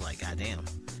Pokemon, I was like, God damn,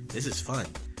 this is fun.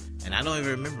 And I don't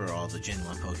even remember all the Gen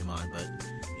 1 Pokemon, but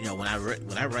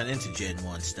when I run into Gen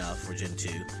 1 stuff or Gen 2,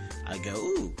 I go,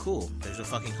 ooh, cool, there's a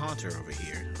fucking Haunter over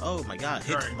here. Oh my god,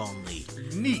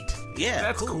 Hitmonlee. Neat. Yeah,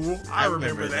 that's cool. I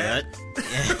remember that.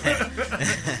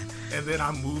 And then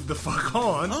I moved the fuck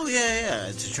on. Oh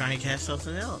yeah, to try and catch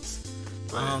something else.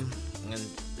 Right. And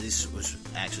this was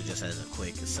actually just as a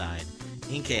quick aside.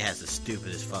 Inkay has the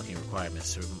stupidest fucking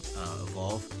requirements to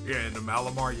evolve. Yeah, and the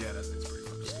Malamar, that's pretty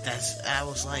funny. I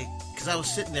was like, because I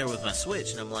was sitting there with my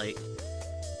Switch, and I'm like,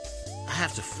 I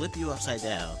have to flip you upside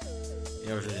down.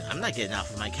 I'm not getting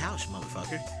off of my couch,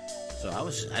 motherfucker. So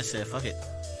I said, fuck it.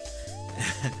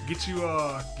 Get you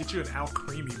an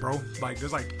Alcremie, bro. Like,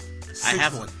 there's like I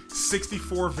have one.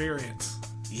 64 variants.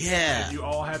 Yeah. And you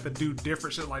all have to do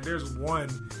different shit. Like, there's the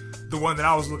one that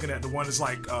I was looking at, the one that's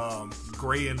like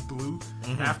gray and blue.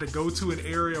 Mm-hmm. I have to go to an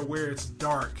area where it's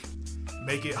dark,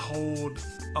 make it hold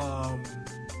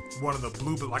one of the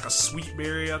blue, but like a sweet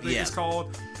berry, I think it's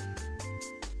called,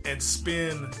 and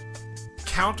spin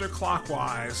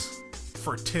counterclockwise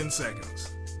for 10 seconds.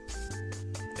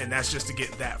 And that's just to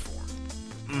get that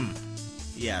form.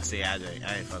 Yeah, see, I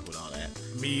ain't fuck with all that.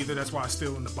 Me either. That's why it's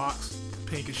still in the box,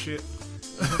 pink as shit.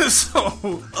 So.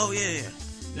 Oh yeah.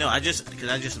 No, because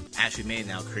I just actually made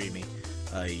an Alcremie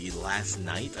last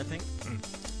night, I think.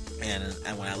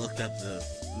 And when I looked up the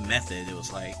method, it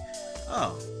was like,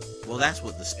 oh, well, that's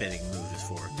what the spinning move is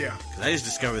for. Yeah. Because I just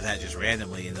discovered that just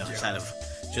randomly, and outside of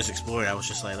just exploring, I was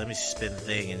just like, let me spin the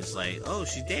thing, and it's like, oh,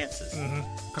 she dances.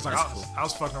 Because I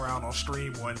was fucking around on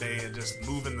stream one day and just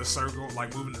moving the circle,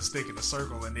 like moving the stick in the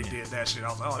circle, and they did that shit. I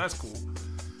was like, oh, that's cool.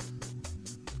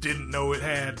 didn't know it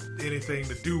had anything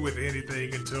to do with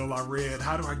anything until I read,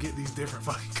 how do I get these different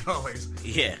fucking colors?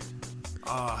 Yeah.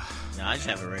 No, I just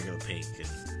have a regular pink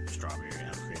and strawberry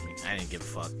apple creamy. I didn't give a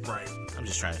fuck. Right. I'm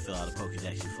just trying to fill out a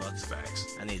Pokédex, you fucks.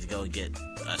 Facts. I need to go and get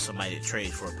somebody to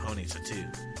trade for a Ponyta too,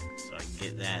 so I can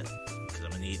get that, because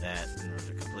I'm going to need that in order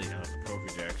to complete the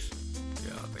Pokédex.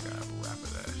 Yeah, I think I have a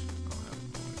Rapidash. I don't have a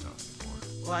Ponyta anymore.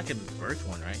 Well, I can birth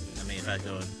one, right? I mean, if I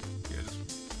go and... Yeah,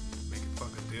 just make it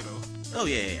fucking Ditto. Oh,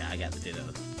 yeah, I got the Ditto.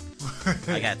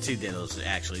 I got 2 Dittos,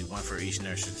 actually, one for each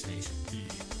nursery station. Yeah.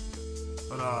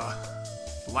 But,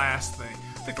 last thing,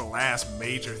 I think the last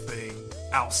major thing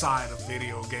outside of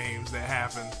video games that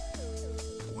happened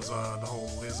was the whole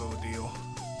Lizzo deal.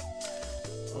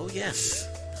 Oh yes,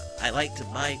 I like to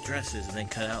buy dresses and then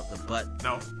cut out the butt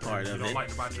part of it. You don't like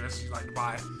to buy dresses, you like to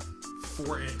buy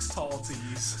 4X tall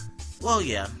tees. Well,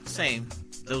 yeah, same.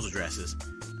 Those are dresses.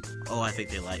 Oh, I think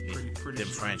they like me. Pretty Them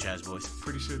sure, franchise boys.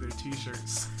 Pretty sure they're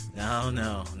t-shirts. No.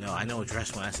 I know a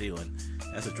dress when I see one.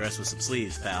 That's a dress with some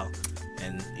sleeves, pal.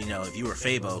 And, you know, if you were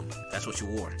Fabo, that's what you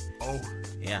wore. Oh.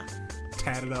 Yeah.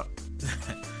 Tatted up.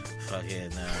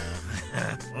 Fucking,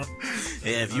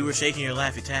 yeah, if you were shaking your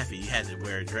Laffy Taffy, you had to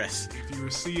wear a dress. If you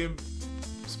were seeing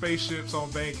spaceships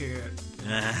on Bankhead,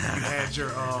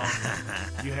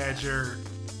 you had your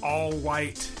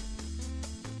all-white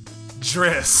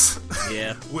dress.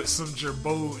 Yeah. With some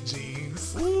Gerbeau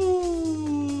jeans.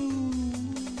 Ooh.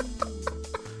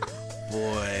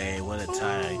 Boy, what a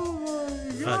time.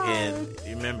 Fucking,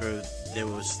 you remember there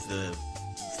was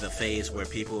the phase where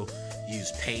people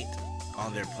used paint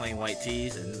on their plain white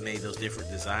tees and made those different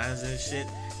designs and shit,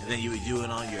 and then you would do it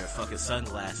on your fucking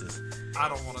sunglasses. I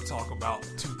don't want to talk about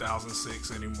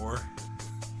 2006 anymore.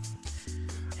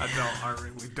 I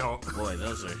really don't. Boy,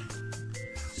 those are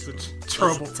such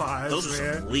troubled times, those are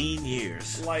man. Some lean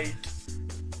years. Like,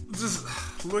 just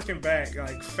looking back,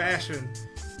 like fashion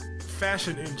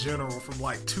in general, from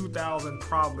like 2000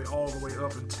 probably all the way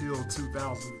up until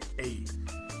 2008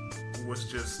 was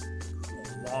just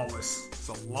lawless. It's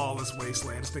a lawless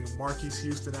wasteland. Just think of Marquise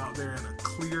Houston out there in a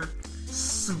clear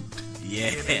suit. Yeah.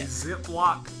 In a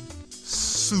Ziploc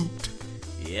suit.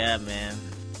 Yeah, man.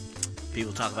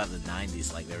 People talk about the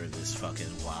 90s like they were this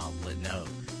fucking wild, but no.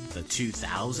 The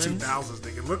 2000s? 2000s,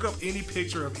 nigga. Look up any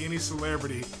picture of any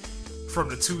celebrity from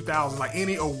the 2000s, like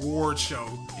any award show.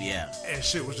 Yeah. And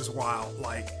shit was just wild.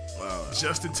 Like,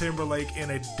 Justin Timberlake in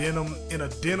a denim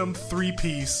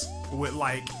 3-piece with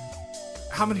like,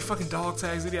 how many fucking dog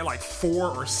tags did he have? Like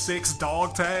 4 or 6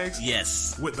 dog tags?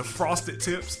 Yes. With the frosted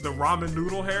tips, the ramen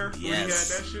noodle hair? Yes. When he had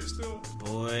that shit still?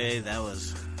 Boy, that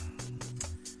was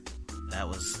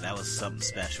something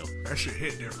special. That shit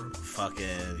hit different.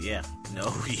 Fucking, yeah.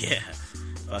 No, yeah.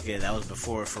 Fucking, that was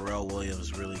before Pharrell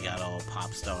Williams really got all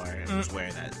pop star and was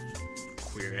wearing that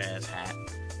queer ass hat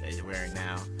that he's wearing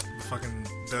now. The fucking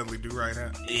Dudley Do-Right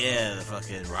hat. Yeah, the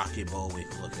fucking Rocky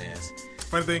Bullwinkle looking ass.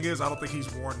 Funny thing is, I don't think he's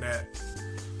worn that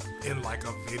in like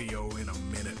a video in a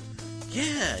minute.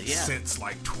 Yeah. Since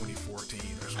like 2014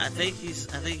 or something. I think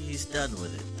he's done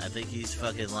with it. I think he's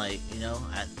fucking like, you know,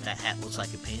 that hat looks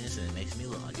like a penis and it makes me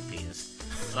look like a penis.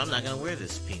 So I'm not gonna wear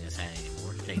this penis hat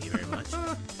anymore. Thank you very much.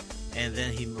 And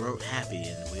then he wrote Happy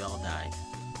and we all died.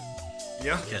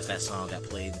 Yeah. Because that song got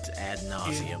played ad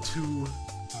nauseum. Into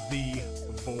the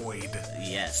void.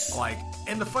 Yes. Like,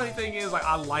 and the funny thing is, like,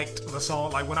 I liked the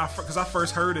song, like, because I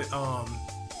first heard it on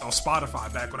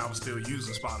Spotify back when I was still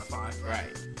using Spotify.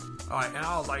 Right. And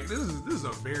I was like, this is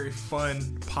a very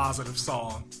fun, positive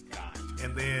song. God.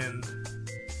 And then,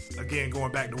 again,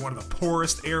 going back to one of the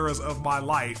poorest eras of my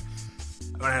life,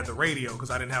 I had the radio, because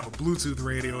I didn't have a Bluetooth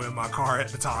radio in my car at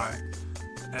the time.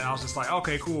 And I was just like,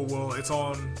 okay, cool, well, it's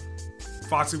on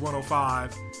Foxy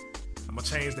 105. I'm going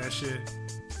to change that shit.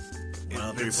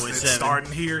 103.7. It's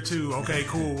starting here, too. Okay,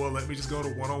 cool, well, let me just go to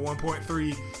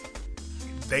 101.3.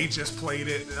 They just played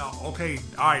it. Okay,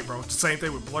 alright, bro. Same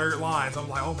thing with Blurred Lines. I'm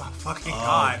like, oh my fucking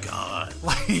God. Oh, God.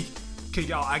 Like, okay,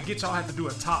 y'all, I get y'all have to do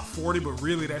a top 40, but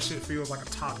really that shit feels like a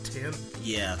top 10.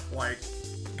 Yeah. Like,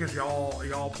 because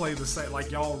y'all play the same, like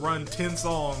y'all run 10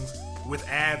 songs with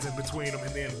ads in between them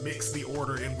and then mix the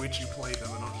order in which you play them,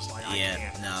 and I'm just like,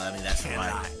 I mean,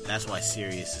 that's why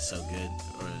Sirius is so good,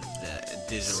 or the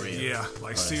digital radio. Yeah,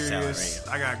 like Sirius.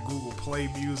 I got Google Play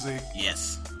Music.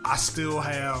 Yes. I still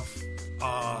have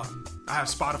I have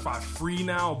Spotify free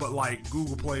now, but like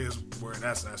Google Play is where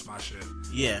that's my shit.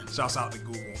 Yeah. Shouts out to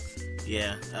Google.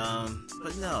 Yeah.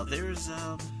 But no, there's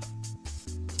I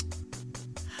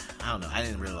don't know. I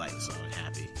didn't really like the song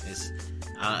Happy.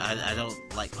 I don't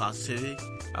like positivity.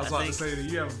 I was about to say that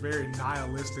you have a very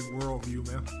nihilistic worldview,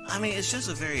 man. I mean, it's just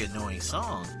a very annoying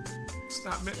song. It's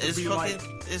not meant to it's be fucking, like...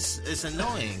 It's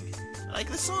annoying. Like,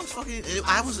 the song's fucking...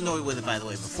 I was annoyed with it, by the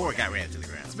way, before it got ran to the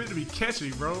ground. It's meant to be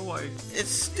catchy, bro. Like... It's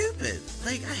stupid.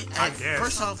 Like, I guess.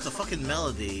 First off, the fucking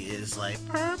melody is like...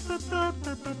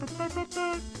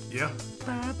 Yeah.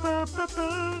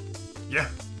 Yeah.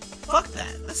 Fuck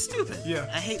that. That's stupid. Yeah.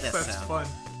 I hate that sound. That's fun.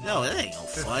 No, it ain't no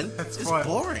fun. It's fun.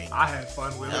 Boring. I had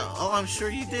fun with it. Oh, I'm sure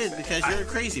you did, because you're a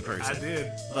crazy person. I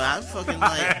did. But I'm fucking I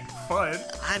like... had fun.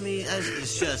 I mean,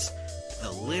 it's just...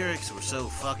 The lyrics were so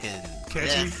fucking...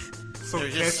 Catchy. So they're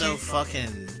just so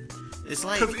fucking... It's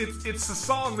like... Because it's a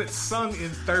song that's sung in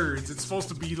thirds. It's supposed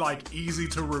to be, like, easy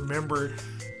to remember.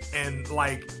 And,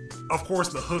 like, of course,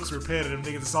 the hook's repetitive.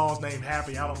 Nigga, the song's named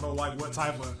Happy. I don't know, like, what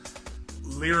type of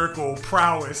lyrical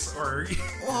prowess or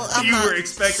you were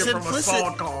expecting from a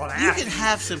song called Happy. You can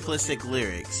have simplistic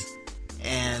lyrics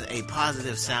and a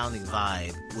positive sounding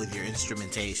vibe with your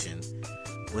instrumentation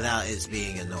without it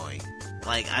being annoying.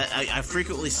 Like, I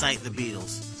frequently cite the Beatles.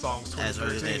 Song's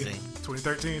 2013.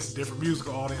 2013 is a different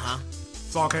musical audience. Huh?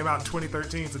 Song came out in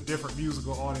 2013. It's a different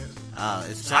musical audience.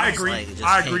 It sounds I agree. Like it just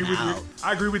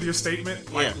I agree with your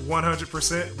statement, like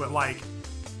 100%. But like,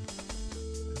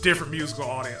 different musical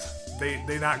audience.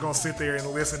 They not gonna sit there and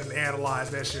listen and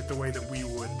analyze that shit the way that we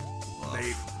would. Well,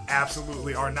 they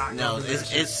absolutely are not. No,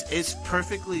 it's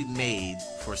perfectly made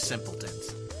for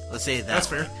simpletons. Let's say it that. That's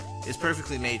fair. It's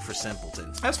perfectly made for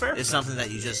simpletons. That's fair. It's something that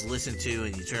you just listen to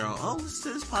and you turn on. Oh,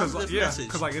 listen to this positive message.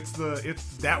 Because like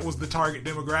that was the target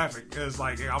demographic. It's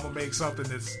like, hey, I'm gonna make something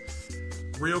that's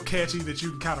real catchy that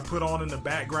you can kind of put on in the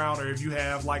background, or if you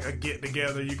have like a get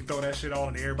together, you can throw that shit on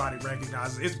and everybody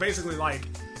recognizes. It's basically like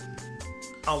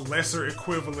a lesser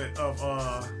equivalent of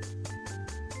I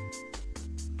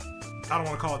don't want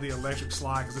to call it the Electric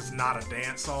Slide because it's not a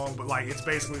dance song, but like it's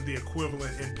basically the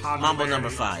equivalent in popularity. Mambo Number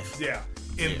 5. Yeah.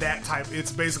 In that type,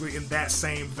 it's basically in that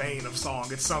same vein of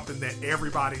song. It's something that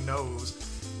everybody knows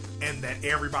and that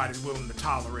everybody's willing to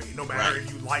tolerate, no matter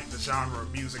if you like the genre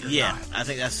of music or not. I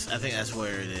think that's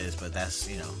where it is, but that's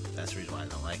that's the reason why I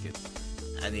don't like it.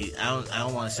 I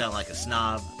don't want to sound like a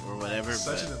snob or whatever.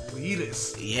 Such an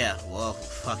elitist. Yeah, well,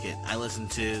 fuck it. I listen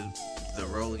to the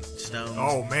Rolling Stones.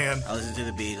 Oh man, I listen to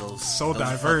the Beatles. So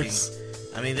diverse.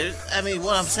 What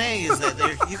I'm saying is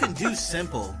that you can do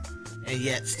simple and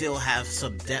yet still have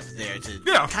some depth there to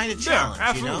kind of challenge. Yeah,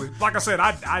 absolutely. You know? Like I said,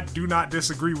 I do not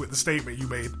disagree with the statement you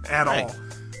made at all.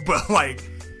 But like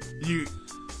you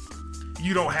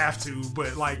don't have to.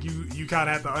 But like you kind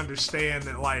of have to understand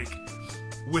that like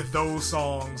with those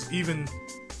songs, even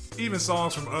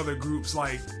songs from other groups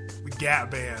like the Gap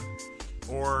Band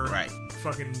or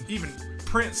fucking even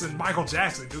Prince and Michael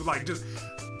Jackson, dude, like just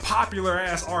popular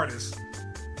ass artists.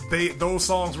 Those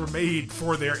songs were made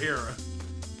for their era.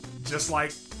 Just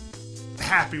like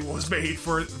Happy was made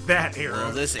for that era.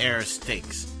 Well, this era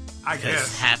stinks. I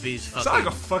guess. Happy's fucking... Sound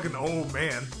like a fucking old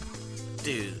man.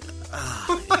 Dude.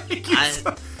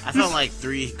 I felt like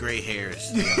 3 gray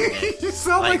hairs. You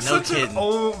sound like such an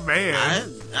old man.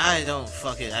 I don't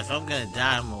fucking... If I'm gonna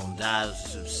die, I'm gonna die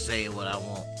saying what I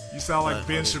want. You sound like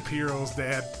Ben Shapiro's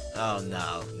dad. Oh,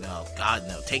 no. God,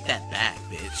 no. Take that back,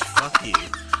 bitch. Fuck you.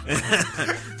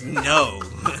 No.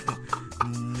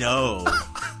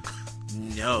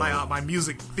 My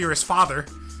music theorist father.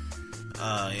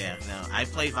 I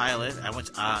played violin. I went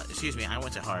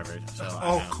to Harvard.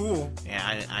 So cool.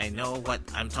 Yeah, I know what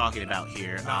I'm talking about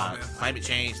here. Climate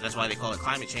change. That's why they call it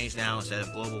climate change now instead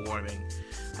of global warming.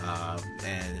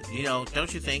 And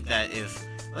don't you think that if,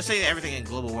 let's say that everything in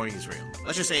global warming is real.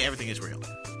 Let's just say everything is real.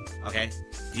 Okay.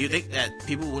 Do you think that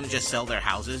people wouldn't just sell their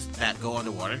houses that go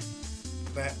underwater?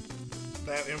 That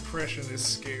impression is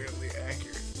scarily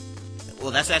accurate. Well,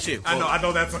 that's actually a quote. I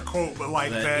know that's a quote, but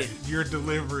your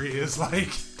delivery is like...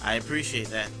 I appreciate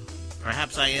that.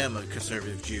 Perhaps I am a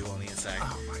conservative Jew on the inside.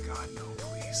 Oh my God, no,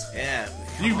 please. Yeah.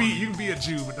 You can be a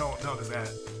Jew, but don't do that.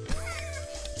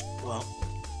 Well,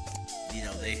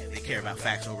 they care about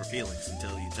facts over feelings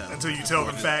until you tell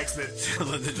them facts that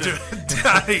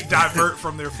divert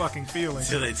from their fucking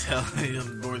feelings. Until they tell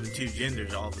them more than 2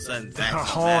 genders, all of a sudden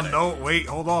facts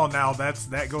hold on now.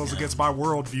 That goes against my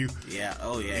worldview. Yeah.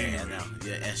 Oh yeah. Anyway.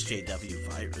 Yeah. SJW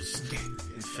virus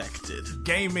infected.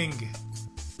 Gaming.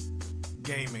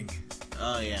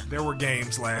 Oh yeah. There were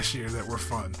games last year that were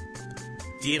fun.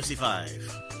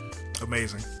 DMC5.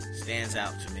 Amazing. Stands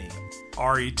out to me.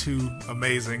 RE2,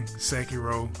 amazing.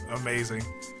 Sekiro, amazing.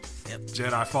 Yep.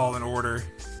 Jedi Fallen Order,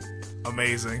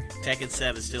 amazing. Tekken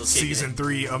 7 still kicking. Season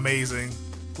 3, amazing.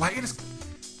 Like it is.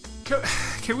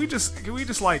 Can we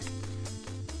just like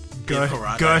gush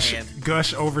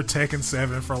over Tekken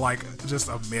 7 for like just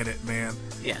a minute, man?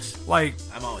 Yes. Like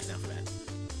I'm always down for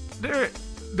that.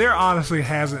 There honestly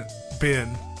hasn't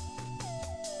been,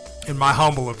 in my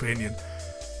humble opinion,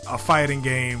 a fighting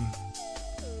game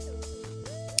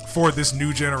for this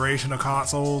new generation of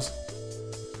consoles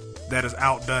that has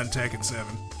outdone Tekken 7.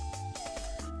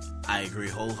 I agree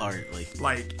wholeheartedly.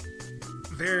 Like,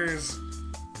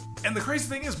 and the crazy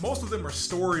thing is, most of them are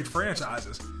storied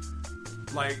franchises.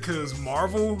 Like, because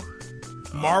Marvel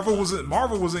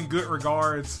was in good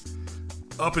regards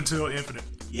up until Infinite.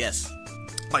 Yes.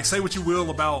 Like, say what you will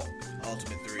about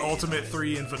Ultimate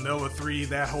 3 and Vanilla 3,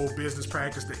 that whole business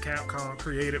practice that Capcom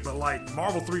created, but like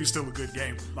Marvel 3 is still a good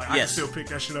game. Like, I can still pick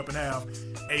that shit up and have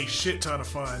a shit ton of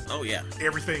fun. Oh yeah,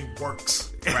 everything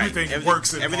works. Everything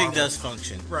works. Everything Marvel. does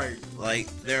function. Right. Like,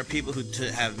 there are people who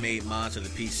have made mods of the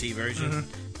PC version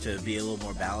to be a little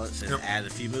more balanced and add a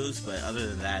few moves, but other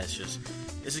than that,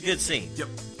 it's a good scene. Yep.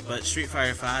 But Street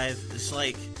Fighter V, it's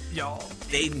like, y'all,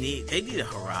 they need a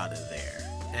Harada there,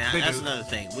 and that's another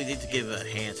thing. We need to give a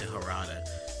hand to Harada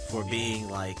for being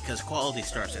like, because quality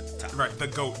starts at the top. Right, the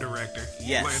GOAT director.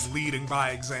 Yes. And leading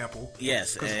by example.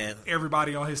 Yes, and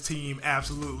everybody on his team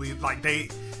absolutely, like,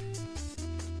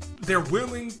 they're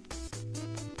willing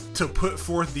to put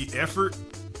forth the effort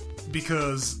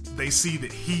because they see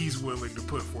that he's willing to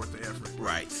put forth the effort.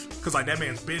 Right. Because, like, that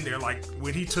man's been there. Like,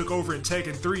 when he took over in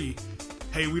Tekken 3,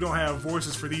 hey, we don't have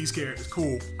voices for these characters.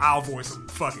 Cool, I'll voice them.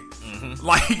 Fuck it. Mm-hmm.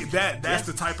 Like, that's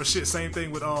the type of shit. Same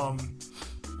thing with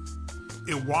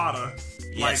Iwata.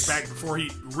 Yes. Like, back before he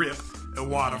ripped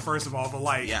Iwata, first of all. But,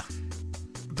 like,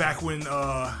 back when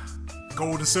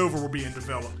Gold and Silver were being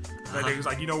developed, that they was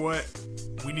like, you know what?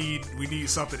 We need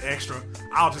something extra.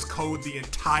 I'll just code the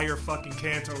entire fucking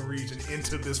Kanto region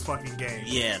into this fucking game.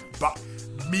 Yeah. But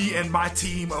me and my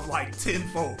team of like 10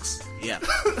 folks. Yeah.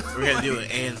 We're gonna do it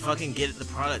and fucking get the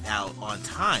product out on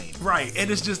time. Right.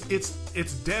 And it's just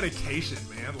it's dedication,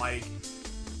 man. Like,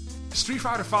 Street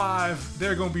Fighter V,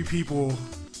 there are gonna be people,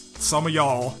 some of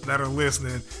y'all that are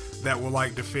listening, that will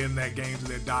like defend that game to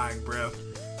their dying breath.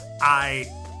 I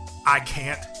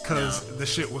can't, because the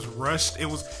shit was rushed. It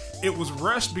was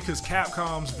rushed because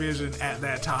Capcom's vision at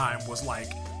that time was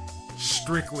like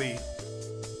strictly,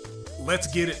 let's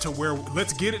get it to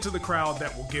the crowd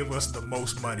that will give us the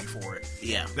most money for it.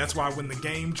 Yeah. That's why when the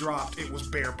game dropped, it was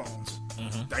bare bones.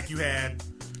 Like, you had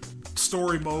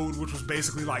story mode, which was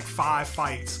basically like 5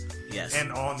 fights. Yes.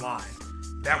 And online.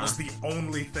 That was the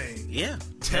only thing. Yeah.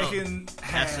 Tekken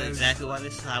has... That's exactly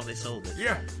how they sold it.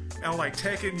 Yeah. And like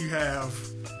Tekken, you have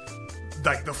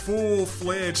like the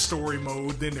full-fledged story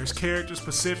mode, then there's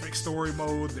character-specific story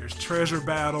mode, there's treasure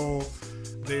battle,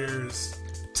 there's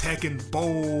Tekken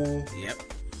Bowl. Yep.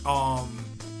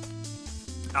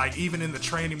 Like, even in the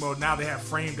training mode, now they have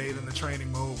frame data in the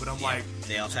training mode, but I'm like...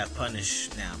 They also have Punish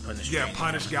now.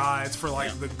 Punish guides for,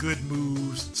 like, the good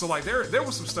moves. So, like, there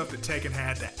was some stuff that Tekken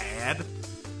had to add,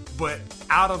 but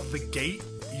out of the gate,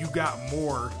 you got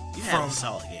more from... a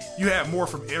solid game. You had more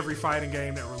from every fighting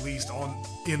game that released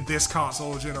in this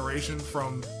console generation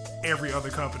from every other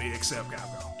company except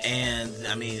Capcom. And,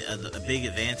 I mean, a big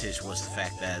advantage was the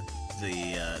fact that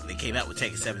they came out with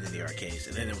Tekken 7 in the arcades,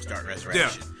 and then it was Dark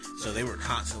Resurrection. Yeah. So they were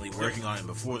constantly working on it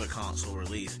before the console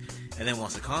release. And then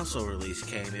once the console release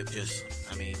came, it just,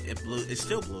 I mean, it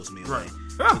still blows me away.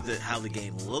 Right. Yeah. How the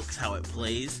game looks, how it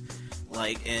plays.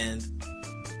 Like, and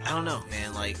I don't know,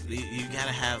 man. Like, you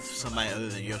gotta have somebody other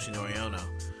than Yoshinori Ono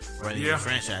running the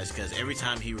franchise, because every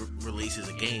time he releases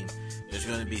a game, there's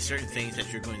going to be certain things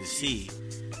that you're going to see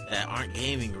that aren't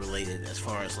gaming related, as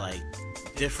far as like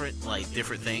different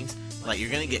things. Like, you're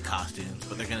going to get costumes,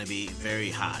 but they're going to be very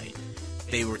high.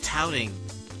 They were touting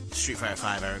Street Fighter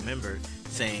V, I remember,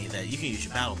 saying that you can use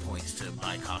your battle points to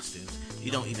buy costumes.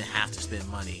 You don't even have to spend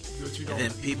money. And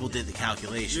then people did the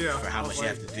calculation for how much you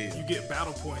have to do. You get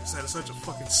battle points at such a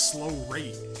fucking slow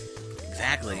rate.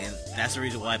 Exactly, and that's the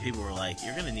reason why people were like,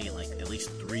 you're going to need like at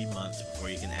least 3 months before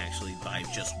you can actually buy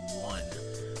just one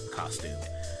costume.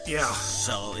 Yeah.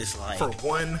 So it's like... for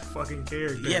one fucking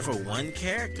character. Yeah, for one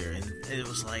character. And it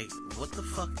was like, what the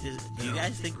fuck do you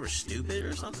guys think we're stupid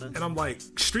or something? And I'm like,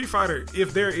 Street Fighter,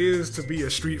 if there is to be a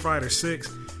Street Fighter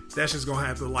 6, that's just going to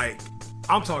have to, like...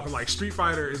 I'm talking like Street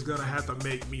Fighter is going to have to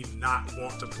make me not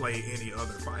want to play any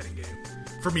other fighting game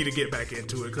for me to get back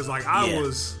into it. Because, like, I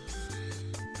was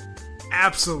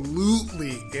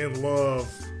absolutely in love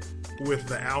with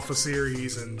the Alpha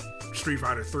series and Street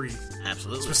Fighter 3.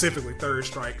 Absolutely. Specifically Third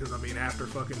Strike, because, I mean, after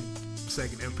fucking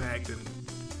Second Impact and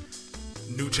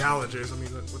New Challengers, I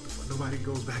mean, what the fuck? Nobody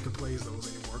goes back and plays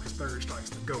those anymore, because Third Strike's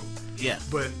the GOAT. Yeah.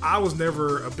 But I was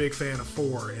never a big fan of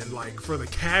 4, and, like, for the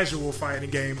casual fighting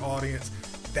game audience,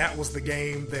 that was the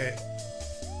game that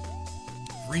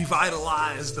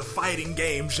revitalized the fighting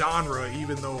game genre,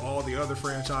 even though all the other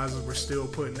franchises were still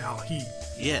putting out heat.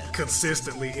 Yeah.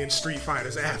 Consistently in Street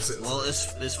Fighter's absence. Well,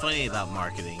 it's funny about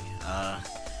marketing.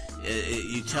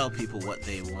 You tell people what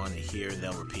they want to hear,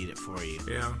 they'll repeat it for you.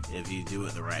 Yeah. If you do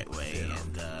it the right way. Yeah.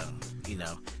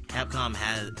 And, Capcom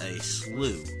has a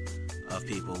slew of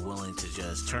people willing to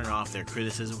just turn off their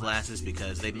criticism glasses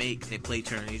because they play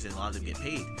tourneys, and a lot of them get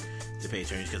paid to pay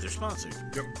attorneys because they're sponsored.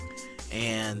 Yep.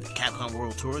 And Capcom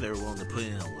World Tour, they were willing to put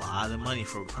in a lot of money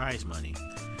for prize money.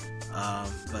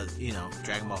 But,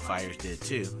 Dragon Ball FighterZ did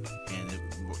too, and it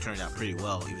turned out pretty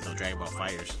well, even though Dragon Ball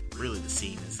FighterZ, really the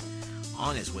scene is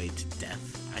on its way to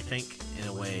death, I think, in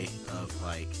a way of,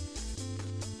 like,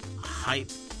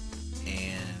 hype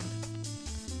and,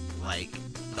 like,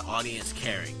 the audience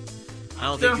caring. I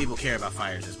don't think people care about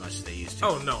FighterZ as much as they used to.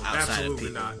 Oh, no,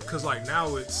 absolutely not. Because, like,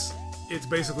 now it's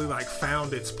basically, like,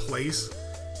 found its place,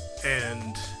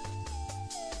 and,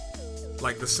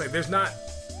 like, there's not,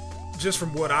 just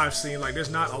from what I've seen, like,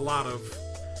 there's not a lot of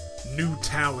new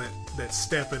talent that's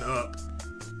stepping up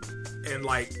and,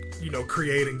 like,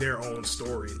 creating their own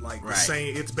story. Like, right.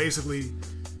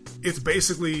 It's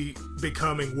basically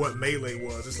becoming what Melee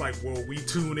was. It's like, well, we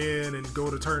tune in and go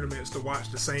to tournaments to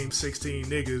watch the same 16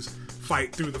 niggas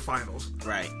fight through the finals.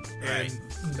 Right. And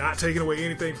not taking away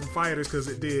anything from Fighters, because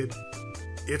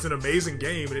it's an amazing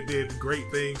game and it did great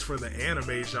things for the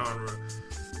anime genre.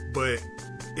 But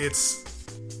it's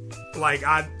like,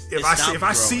 if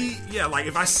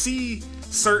I see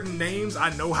certain names,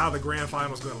 I know how the grand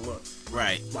final is going to look.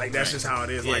 Right. Like, that's just how it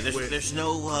is. Yeah, like, there's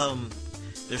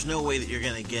no way that you're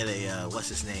gonna get a what's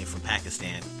his name from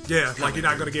Pakistan. Yeah, like you're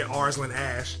not gonna get Arslan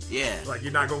Ash. Yeah. Like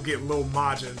you're not gonna get Lil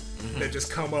Majin that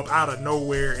just come up out of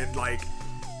nowhere and like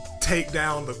take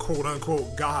down the quote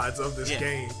unquote gods of this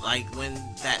game. Like when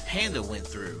that Panda went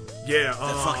through. Yeah.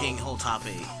 The fucking whole top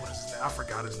 8. What is his name? I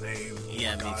forgot his name.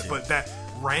 Yeah, me too. But that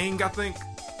Rang, I think.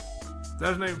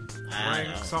 That's his name?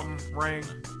 Rang something. Rang.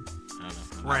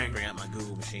 Rang. Bring out my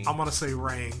Google machine. I'm gonna say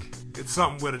Rang. It's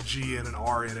something with a G and an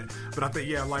R in it. But I think,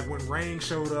 like when Rang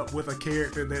showed up with a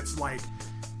character that's like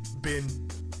been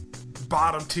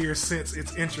bottom tier since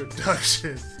its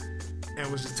introduction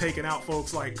and was just taking out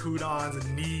folks like Kudons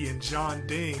and Nee and John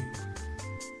Ding.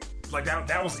 Like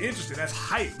that was interesting. That's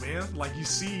hype, man. Like you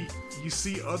see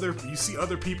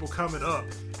other people coming up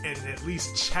and at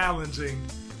least challenging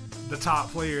the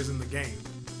top players in the game.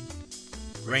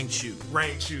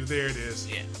 Rangchu, there it is.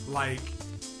 Yeah. Like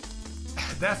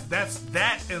that's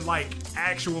and like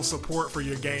actual support for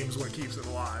your game is what keeps it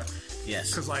alive. Yes.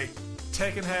 Because like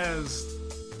Tekken has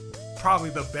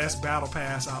probably the best battle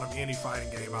pass out of any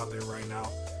fighting game out there right now.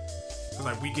 Because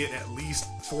like we get at least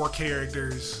 4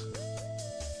 characters,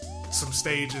 some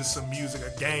stages, some music,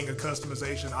 a gang of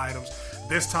customization items.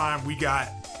 This time we got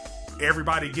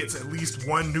everybody gets at least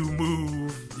one new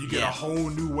move. You get a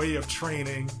whole new way of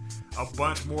training. A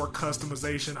bunch more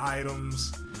customization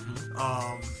items.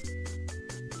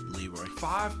 Leroy.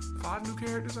 Five new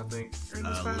characters, I think, are in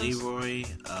this pass. Leroy,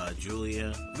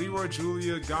 Julia. Leroy,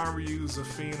 Julia, Ganryu,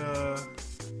 Zafina.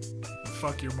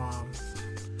 Fuck your mom.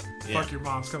 Yeah. Fuck your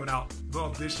mom's coming out. Well,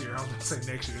 this year. I was going to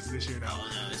say next year. It's this year now. Oh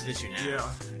no, it's this year now. Yeah,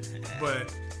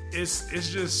 but it's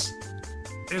just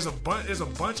there's a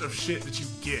bunch of shit that you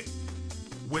get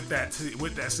with that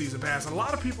season pass, and a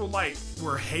lot of people like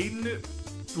were hating it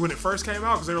when it first came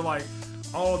out because they were like,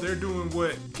 oh, they're doing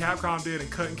what Capcom did and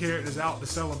cutting characters out to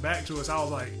sell them back to us. I was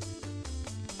like,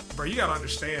 bro, you gotta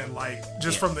understand, like,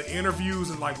 just from the interviews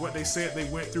and like what they said they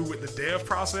went through with the dev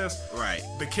process. Right.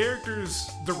 The characters,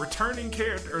 the returning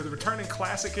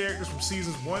classic characters from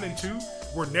seasons 1 and 2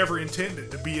 were never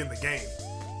intended to be in the game.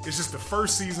 It's just the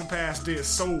first season pass did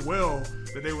so well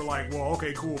that they were like, well,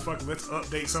 okay, cool, fuck it, let's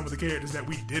update some of the characters that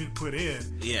we didn't put in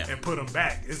and put them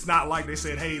back. It's not like they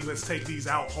said, hey, let's take these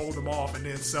out, hold them off, and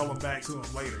then sell them back to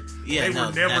them later. Yeah, they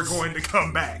were never going to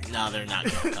come back. No, they're not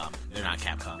Capcom. They're not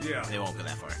Capcom. Yeah. They won't go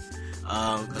that far.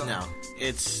 But no,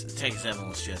 it's Tekken 7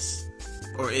 was just,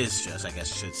 I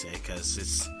guess I should say, because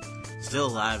it's still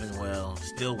alive and well,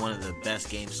 still one of the best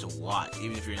games to watch,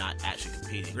 even if you're not actually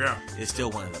competing. Yeah. It's still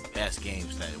one of the best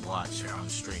games to watch on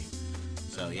stream.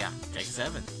 So yeah, Tekken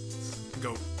 7.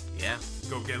 Go. Yeah.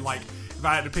 Go get, like, if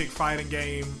I had to pick fighting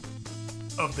game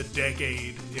of the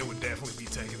decade, it would definitely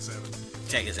be Tekken 7.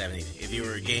 Tekken 7. If you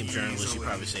were a game journalist, you'd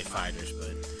probably say Fighters,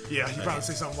 but... Yeah, you'd probably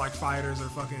say something like Fighters or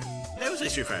fucking... I would say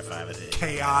Street Fighter 5, I think.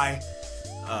 KI.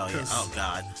 Oh, yeah. Oh,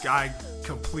 God. I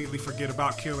completely forget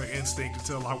about Killer Instinct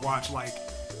until I watch, like,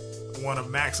 one of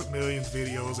Maximilian's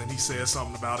videos and he says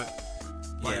something about it.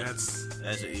 Like, that's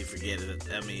what you forget.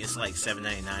 I mean, it's like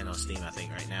 $7.99 on Steam, I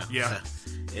think, right now. Yeah.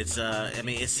 So, It's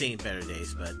it's seen better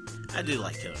days, but I do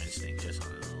like Killer Instinct. Just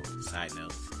on a little side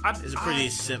note, it's a pretty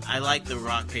I like the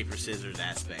rock paper scissors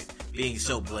aspect, being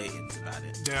so blatant about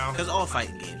it. Yeah. Because all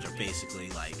fighting games are basically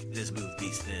like this move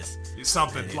beats this. It's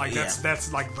something like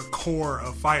that's like the core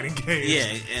of fighting games.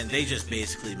 Yeah, and they just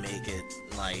basically make it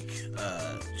like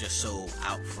just so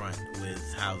out front with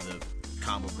how the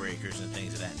combo breakers and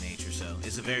things of that nature. So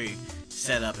it's a very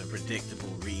set up and predictable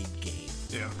read game.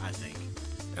 Yeah, I think.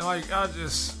 And like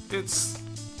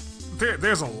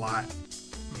there's a lot.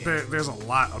 Yeah. There's a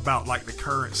lot about like the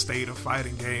current state of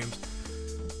fighting games.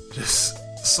 Just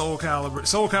Soul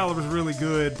Calibur's really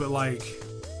good, but like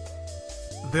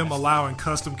them allowing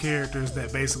custom characters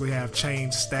that basically have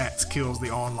changed stats kills the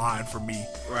online for me.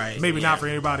 Right. Maybe not for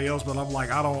anybody else, but I'm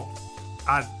like I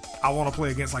want to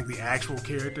play against like the actual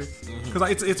character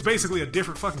because it's basically a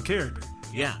different fucking character.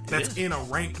 Yeah. That's in a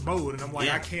ranked mode, and I'm like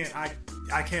I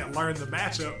can't learn the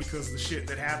matchup because the shit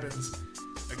that happens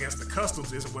against the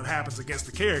customs isn't what happens against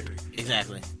the character.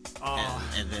 Exactly.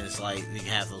 And then it's like you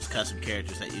have those custom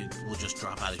characters that you will just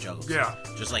drop out of juggles. Yeah.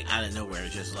 Just like out of nowhere.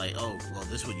 It's just like, oh, well,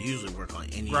 this would usually work on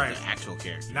any of the actual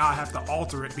characters. Now I have to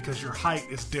alter it because your height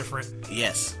is different.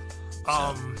 Yes.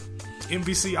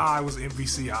 MVCI was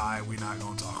MVCI. We're not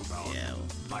going to talk about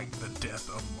like the death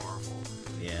of Marvel.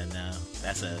 Yeah, no.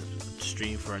 That's a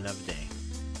stream for another day.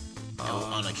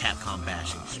 On a Capcom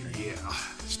bashing stream. Yeah.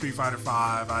 Street Fighter V.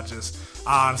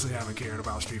 I honestly haven't cared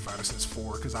about Street Fighter since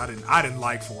 4 because I didn't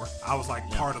like 4. I was like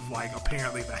part of like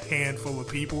apparently the handful of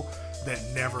people that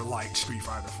never liked Street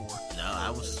Fighter 4.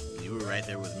 No, you were right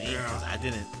there with me because I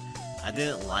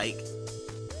didn't like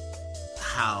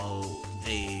how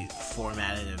they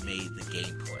formatted and made the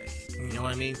gameplay. You know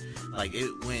what I mean? Like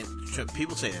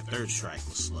people say that Third Strike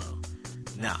was slow.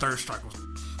 No. Third Strike was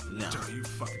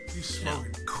you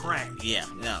smoking crack. Yeah,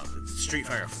 no. Street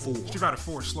Fighter 4. Street Fighter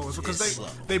 4 is slow because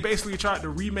they basically tried to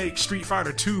remake Street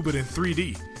Fighter 2 but in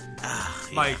 3D.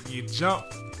 Like you jump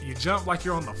like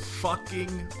you're on the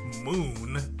fucking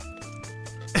moon.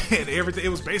 And everything. It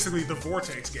was basically the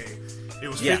Vortex game. It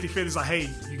was 50-50. It's like, hey,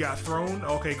 you got thrown?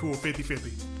 Okay, cool,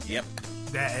 50-50. Yep.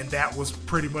 That was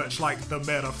pretty much like the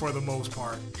meta for the most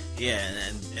part. Yeah,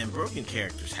 and broken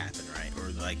characters happen, right?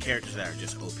 Or like characters that are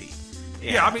just OP.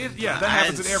 Yeah, I mean, that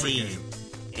happens in every game.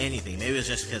 Anything. Maybe it's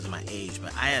just because of my age,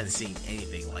 but I hadn't seen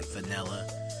anything like Vanilla,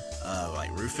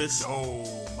 like Rufus.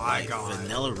 Oh my god,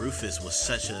 Vanilla Rufus was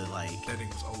such a like. That thing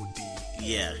was OD.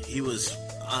 Yeah, he was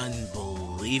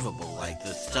unbelievable. Like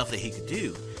the stuff that he could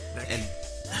do, and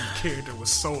character was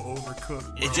so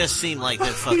overcooked. Bro. It just seemed like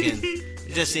that fucking.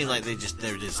 It just seemed like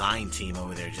their design team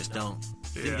over there just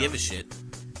didn't give a shit.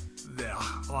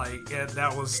 Yeah,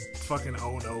 that was fucking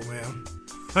oh no, man.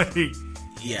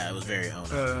 Yeah, it was very oh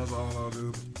no. That was oh no,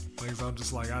 dude. Like, I'm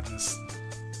just like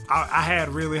I had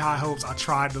really high hopes. I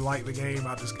tried to like the game.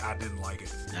 I didn't like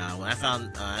it. Now, when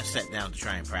I sat down to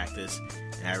try and practice,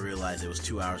 and I realized it was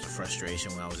 2 hours of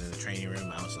frustration when I was in the training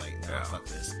room. I was like, no, fuck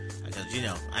this. Because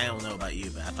I don't know about you,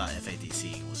 but I thought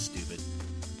FADC was stupid.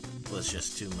 It was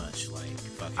just too much like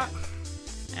fucking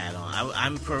add on.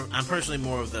 I'm personally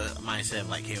more of the mindset of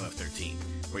like KOF 13.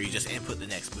 Where you just input the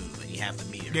next move and you have the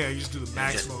meter. Yeah, you just do the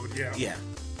max mode. Yeah. Yeah.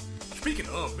 Speaking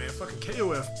of, man, fucking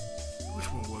KOF. Which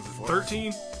one was it?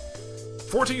 13?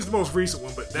 14 is the most recent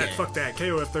one, but fuck that.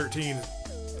 KOF 13,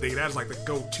 that's like the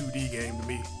GOAT 2D game to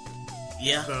me.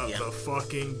 Yeah. The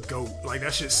fucking GOAT. Like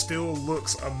that shit still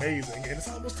looks amazing, and it's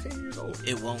almost 10 years old.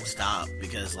 It won't stop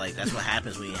because like that's what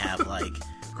happens when you have like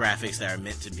graphics that are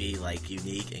meant to be like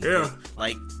unique and good.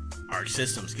 Like Arc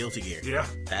Systems Guilty Gear. Yeah.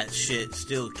 That shit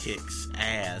still kicks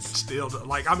ass. Still,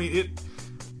 like, I mean, it,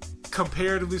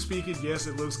 comparatively speaking, yes,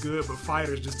 it looks good, but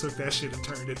Fighters just took that shit and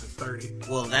turned it to 30.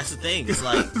 Well, that's the thing. It's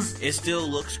like, it still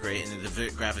looks great and the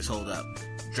graphics hold up.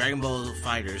 Dragon Ball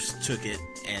Fighters took it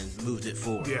and moved it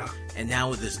forward. Yeah. And now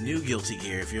with this new Guilty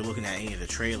Gear, if you're looking at any of the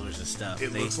trailers and stuff,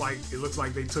 it looks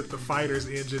like they took the Fighters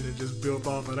engine and just built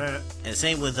off of that. And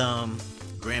same with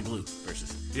Grand Blue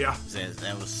versus. Yeah.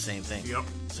 That was the same thing. Yep.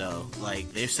 So,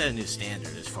 like, they've set a new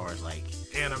standard as far as, like...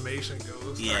 animation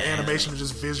goes. Yeah. Animation is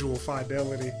just visual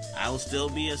fidelity. I will still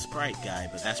be a sprite guy,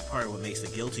 but that's part of what makes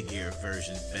the Guilty Gear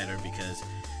version better because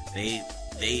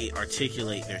they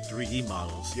articulate their 3D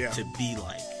models to be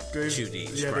like 2D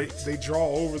sprites. They draw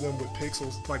over them with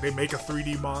pixels. Like, they make a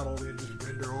 3D model and just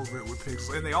render over it with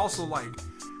pixels. And they also, like,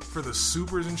 for the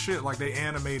supers and shit, like, they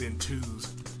animate in 2s.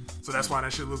 So that's why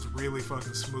that shit looks really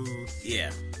fucking smooth.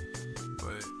 Yeah.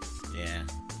 But yeah,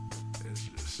 it's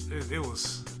just it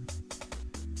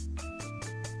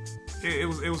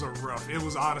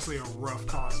was honestly a rough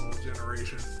console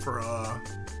generation for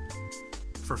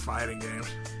fighting games.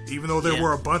 Even though there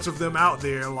were a bunch of them out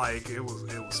there, like it was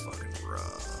fucking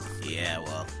rough. Yeah,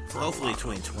 well, hopefully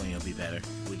 2020 will be better.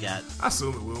 I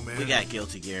assume it will, man. We got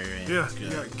Guilty Gear and you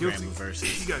got Guilty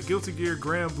Versus. You got Guilty Gear,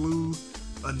 Grand Blue,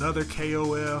 another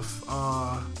KOF.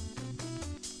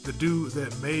 The dude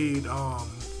that made I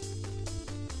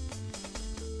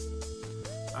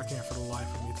can't for the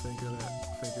life of me think of the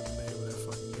name of that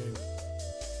fucking game.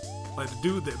 Like the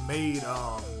dude that made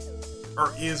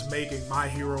or is making My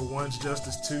Hero 1's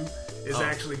Justice 2 is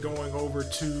actually going over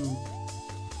to,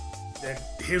 and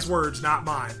his words, not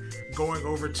mine, going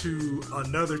over to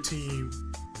another team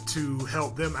to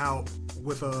help them out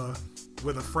with a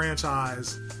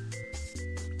franchise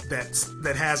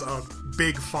that has a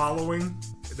big following.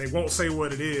 They won't say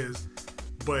what it is,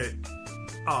 but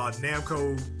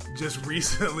Namco just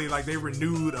recently, like, they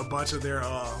renewed a bunch of their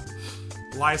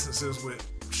licenses with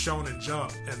Shonen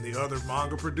Jump and the other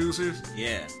manga producers.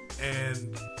 Yeah.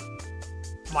 And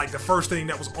like the first thing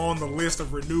that was on the list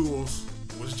of renewals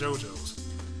was JoJo's.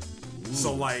 Ooh.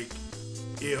 So like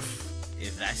if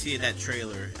I see that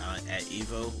trailer at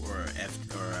Evo or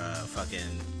fucking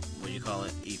what do you call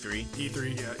it, E3?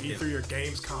 E3, yeah, E3 or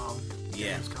Gamescom.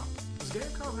 Yeah. Gamescom. Does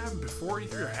Gamescom happen before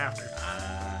E3 or after?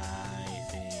 I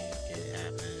think it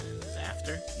happens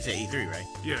after. You said E3, right?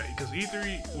 Yeah, because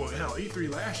E3, well, hell,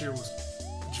 E3 last year was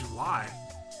July.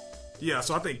 Yeah,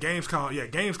 so I think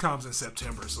Gamescom's in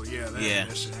September. So yeah,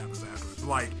 that shit happens afterwards.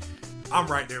 Like, I'm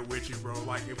right there with you, bro.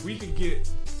 Like, if we can get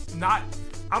I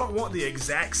don't want the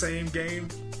exact same game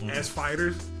as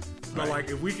Fighters, but like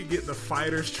if we could get the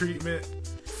Fighters treatment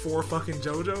for fucking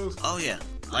JoJo's. Oh yeah,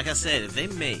 like I said, if they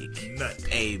make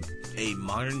a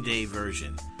modern day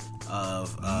version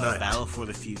of Battle for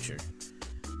the Future.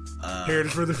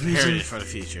 Heritage for the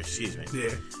Future, excuse me.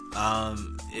 Yeah.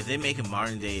 If they make a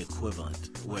modern day equivalent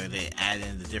where they add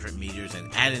in the different meters and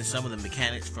add in some of the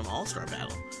mechanics from All-Star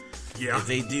Battle. Yeah. If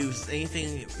they do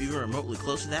anything even remotely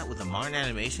close to that with the modern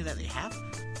animation that they have,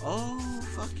 oh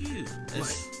fuck you.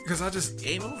 Because I just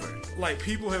game over. Like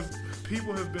people have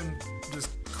been just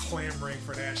clamoring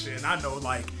for that shit, and I know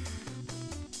like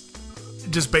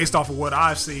just based off of what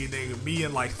I've seen, me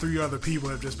and like 3 other people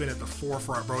have just been at the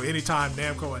forefront, bro. Anytime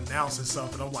Namco announces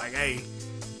something, I'm like, hey,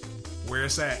 where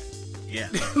it's at? Yeah.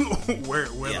 where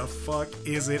the fuck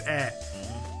is it at?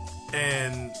 Mm-hmm.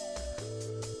 And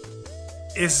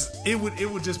it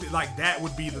would just be like, that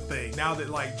would be the thing. Now that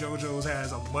like JoJo's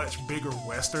has a much bigger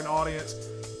Western audience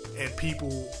and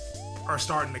people are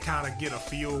starting to kind of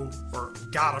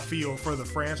got a feel for the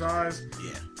franchise.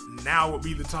 Yeah. Now would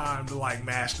be the time to like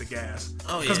mash the gas.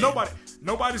 Oh yeah. Because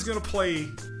nobody's gonna play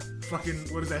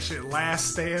fucking, what is that shit?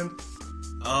 Last Stand.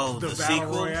 Oh, the Battle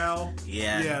sequel? Royale.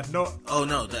 Yeah. Yeah. No. Oh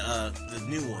no, the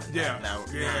new one. Yeah.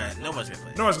 Nobody's gonna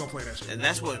play. Nobody's gonna play that shit. And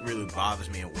that's what really bothers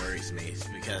me and worries me, is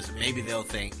because maybe they'll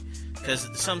think, because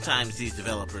sometimes these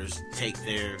developers take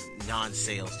their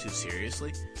non-sales too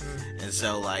seriously, and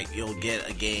so like you'll get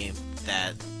a game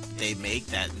that they make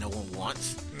that no one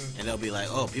wants, and they'll be like,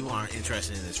 oh, people aren't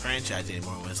interested in this franchise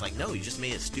anymore, when it's like, no, you just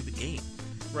made a stupid game.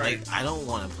 Right. Like, I don't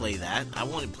want to play that. I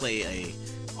want to play a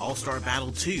All-Star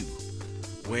Battle 2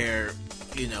 where,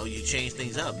 you know, you change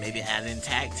things up, maybe add in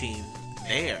tag team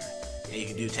there, and you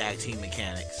can do tag team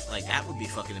mechanics. Like, that would be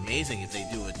fucking amazing if they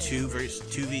do a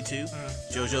 2v2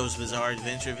 JoJo's Bizarre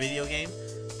Adventure video game.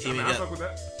 I fuck with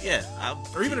that. Yeah.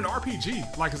 Or even an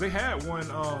RPG. Like, cause they had one,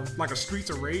 like a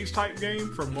Streets of Rage type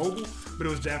game for mobile, but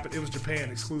it was Japan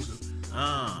exclusive.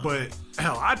 But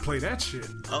hell, I'd play that shit.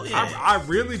 Oh yeah. I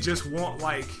really just want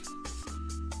like,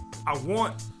 I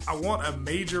want a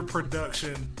major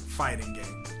production fighting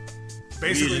game.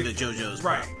 Basically, using the JoJo's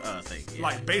right thing. Yeah.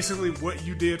 Like basically what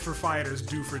you did for Fighters,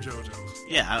 do for JoJo's.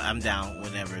 Yeah, I'm down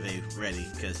whenever they're ready,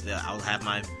 because I'll have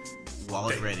my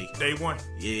wallet ready. Day one.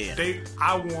 Yeah.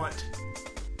 I want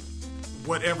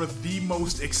whatever the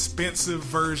most expensive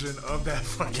version of that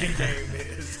fucking game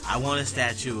is. I want a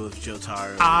statue of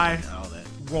Jotaro and all that.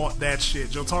 Want that shit.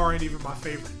 Jotaro ain't even my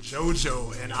favorite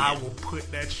JoJo, and I will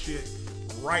put that shit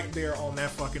right there on that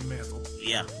fucking mantle.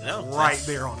 Yeah, no, right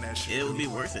there on that shit. It would be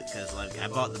worth it, because like I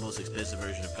bought the most expensive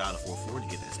version of God of War 4 to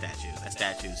get that statue. That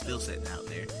statue is still sitting out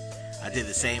there. I did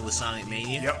the same with Sonic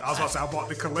Mania. Yep, I was about to say, I bought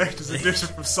the collector's edition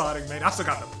from Sonic Mania. I still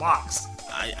got the box.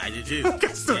 I did too. I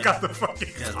still got the fucking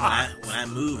box. Because when I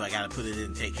move, I gotta put it in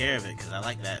and take care of it, because I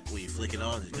like that when you flick it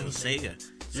on, it goes Sega.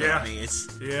 So, yeah. I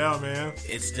mean, man.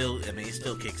 It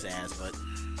still kicks ass, but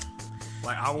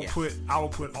like I will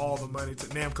put all the money to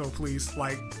Namco, please.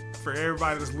 Like, for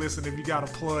everybody that's listening, if you got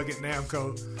a plug at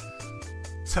Namco,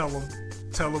 tell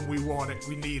them we want it,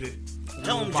 we need it.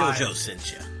 Tell them JoJo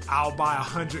sent you. I'll buy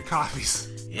 100 copies.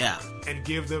 Yeah. And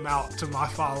give them out to my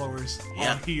followers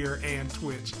on here and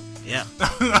Twitch. Yeah.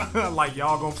 Like,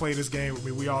 y'all gonna play this game with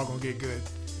me. We all gonna get good.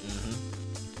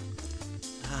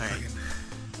 All right.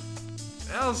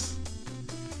 That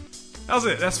was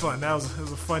it. That's fun. It was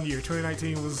a fun year.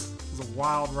 2019 was a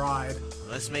wild ride.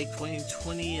 Let's make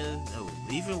 2020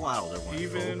 even wilder one.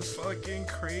 Even fucking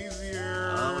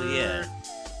crazier. Oh, yeah.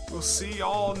 We'll see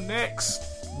y'all next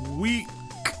week.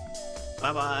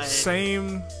 Bye-bye.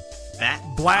 Same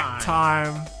black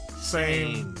time.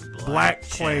 Same black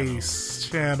place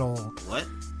channel. What?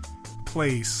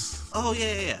 Place. Oh,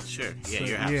 yeah. Sure. Yeah, so,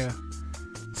 your house.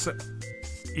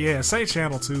 Yeah. Say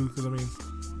channel, too, because, I mean...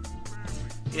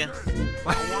 Yeah.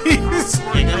 Go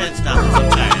ahead and stop.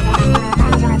 I'm tired.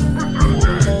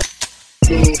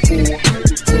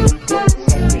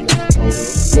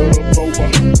 Love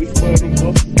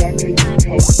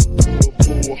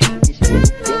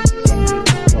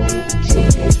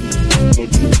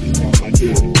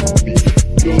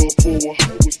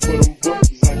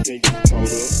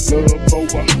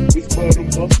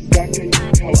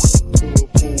over,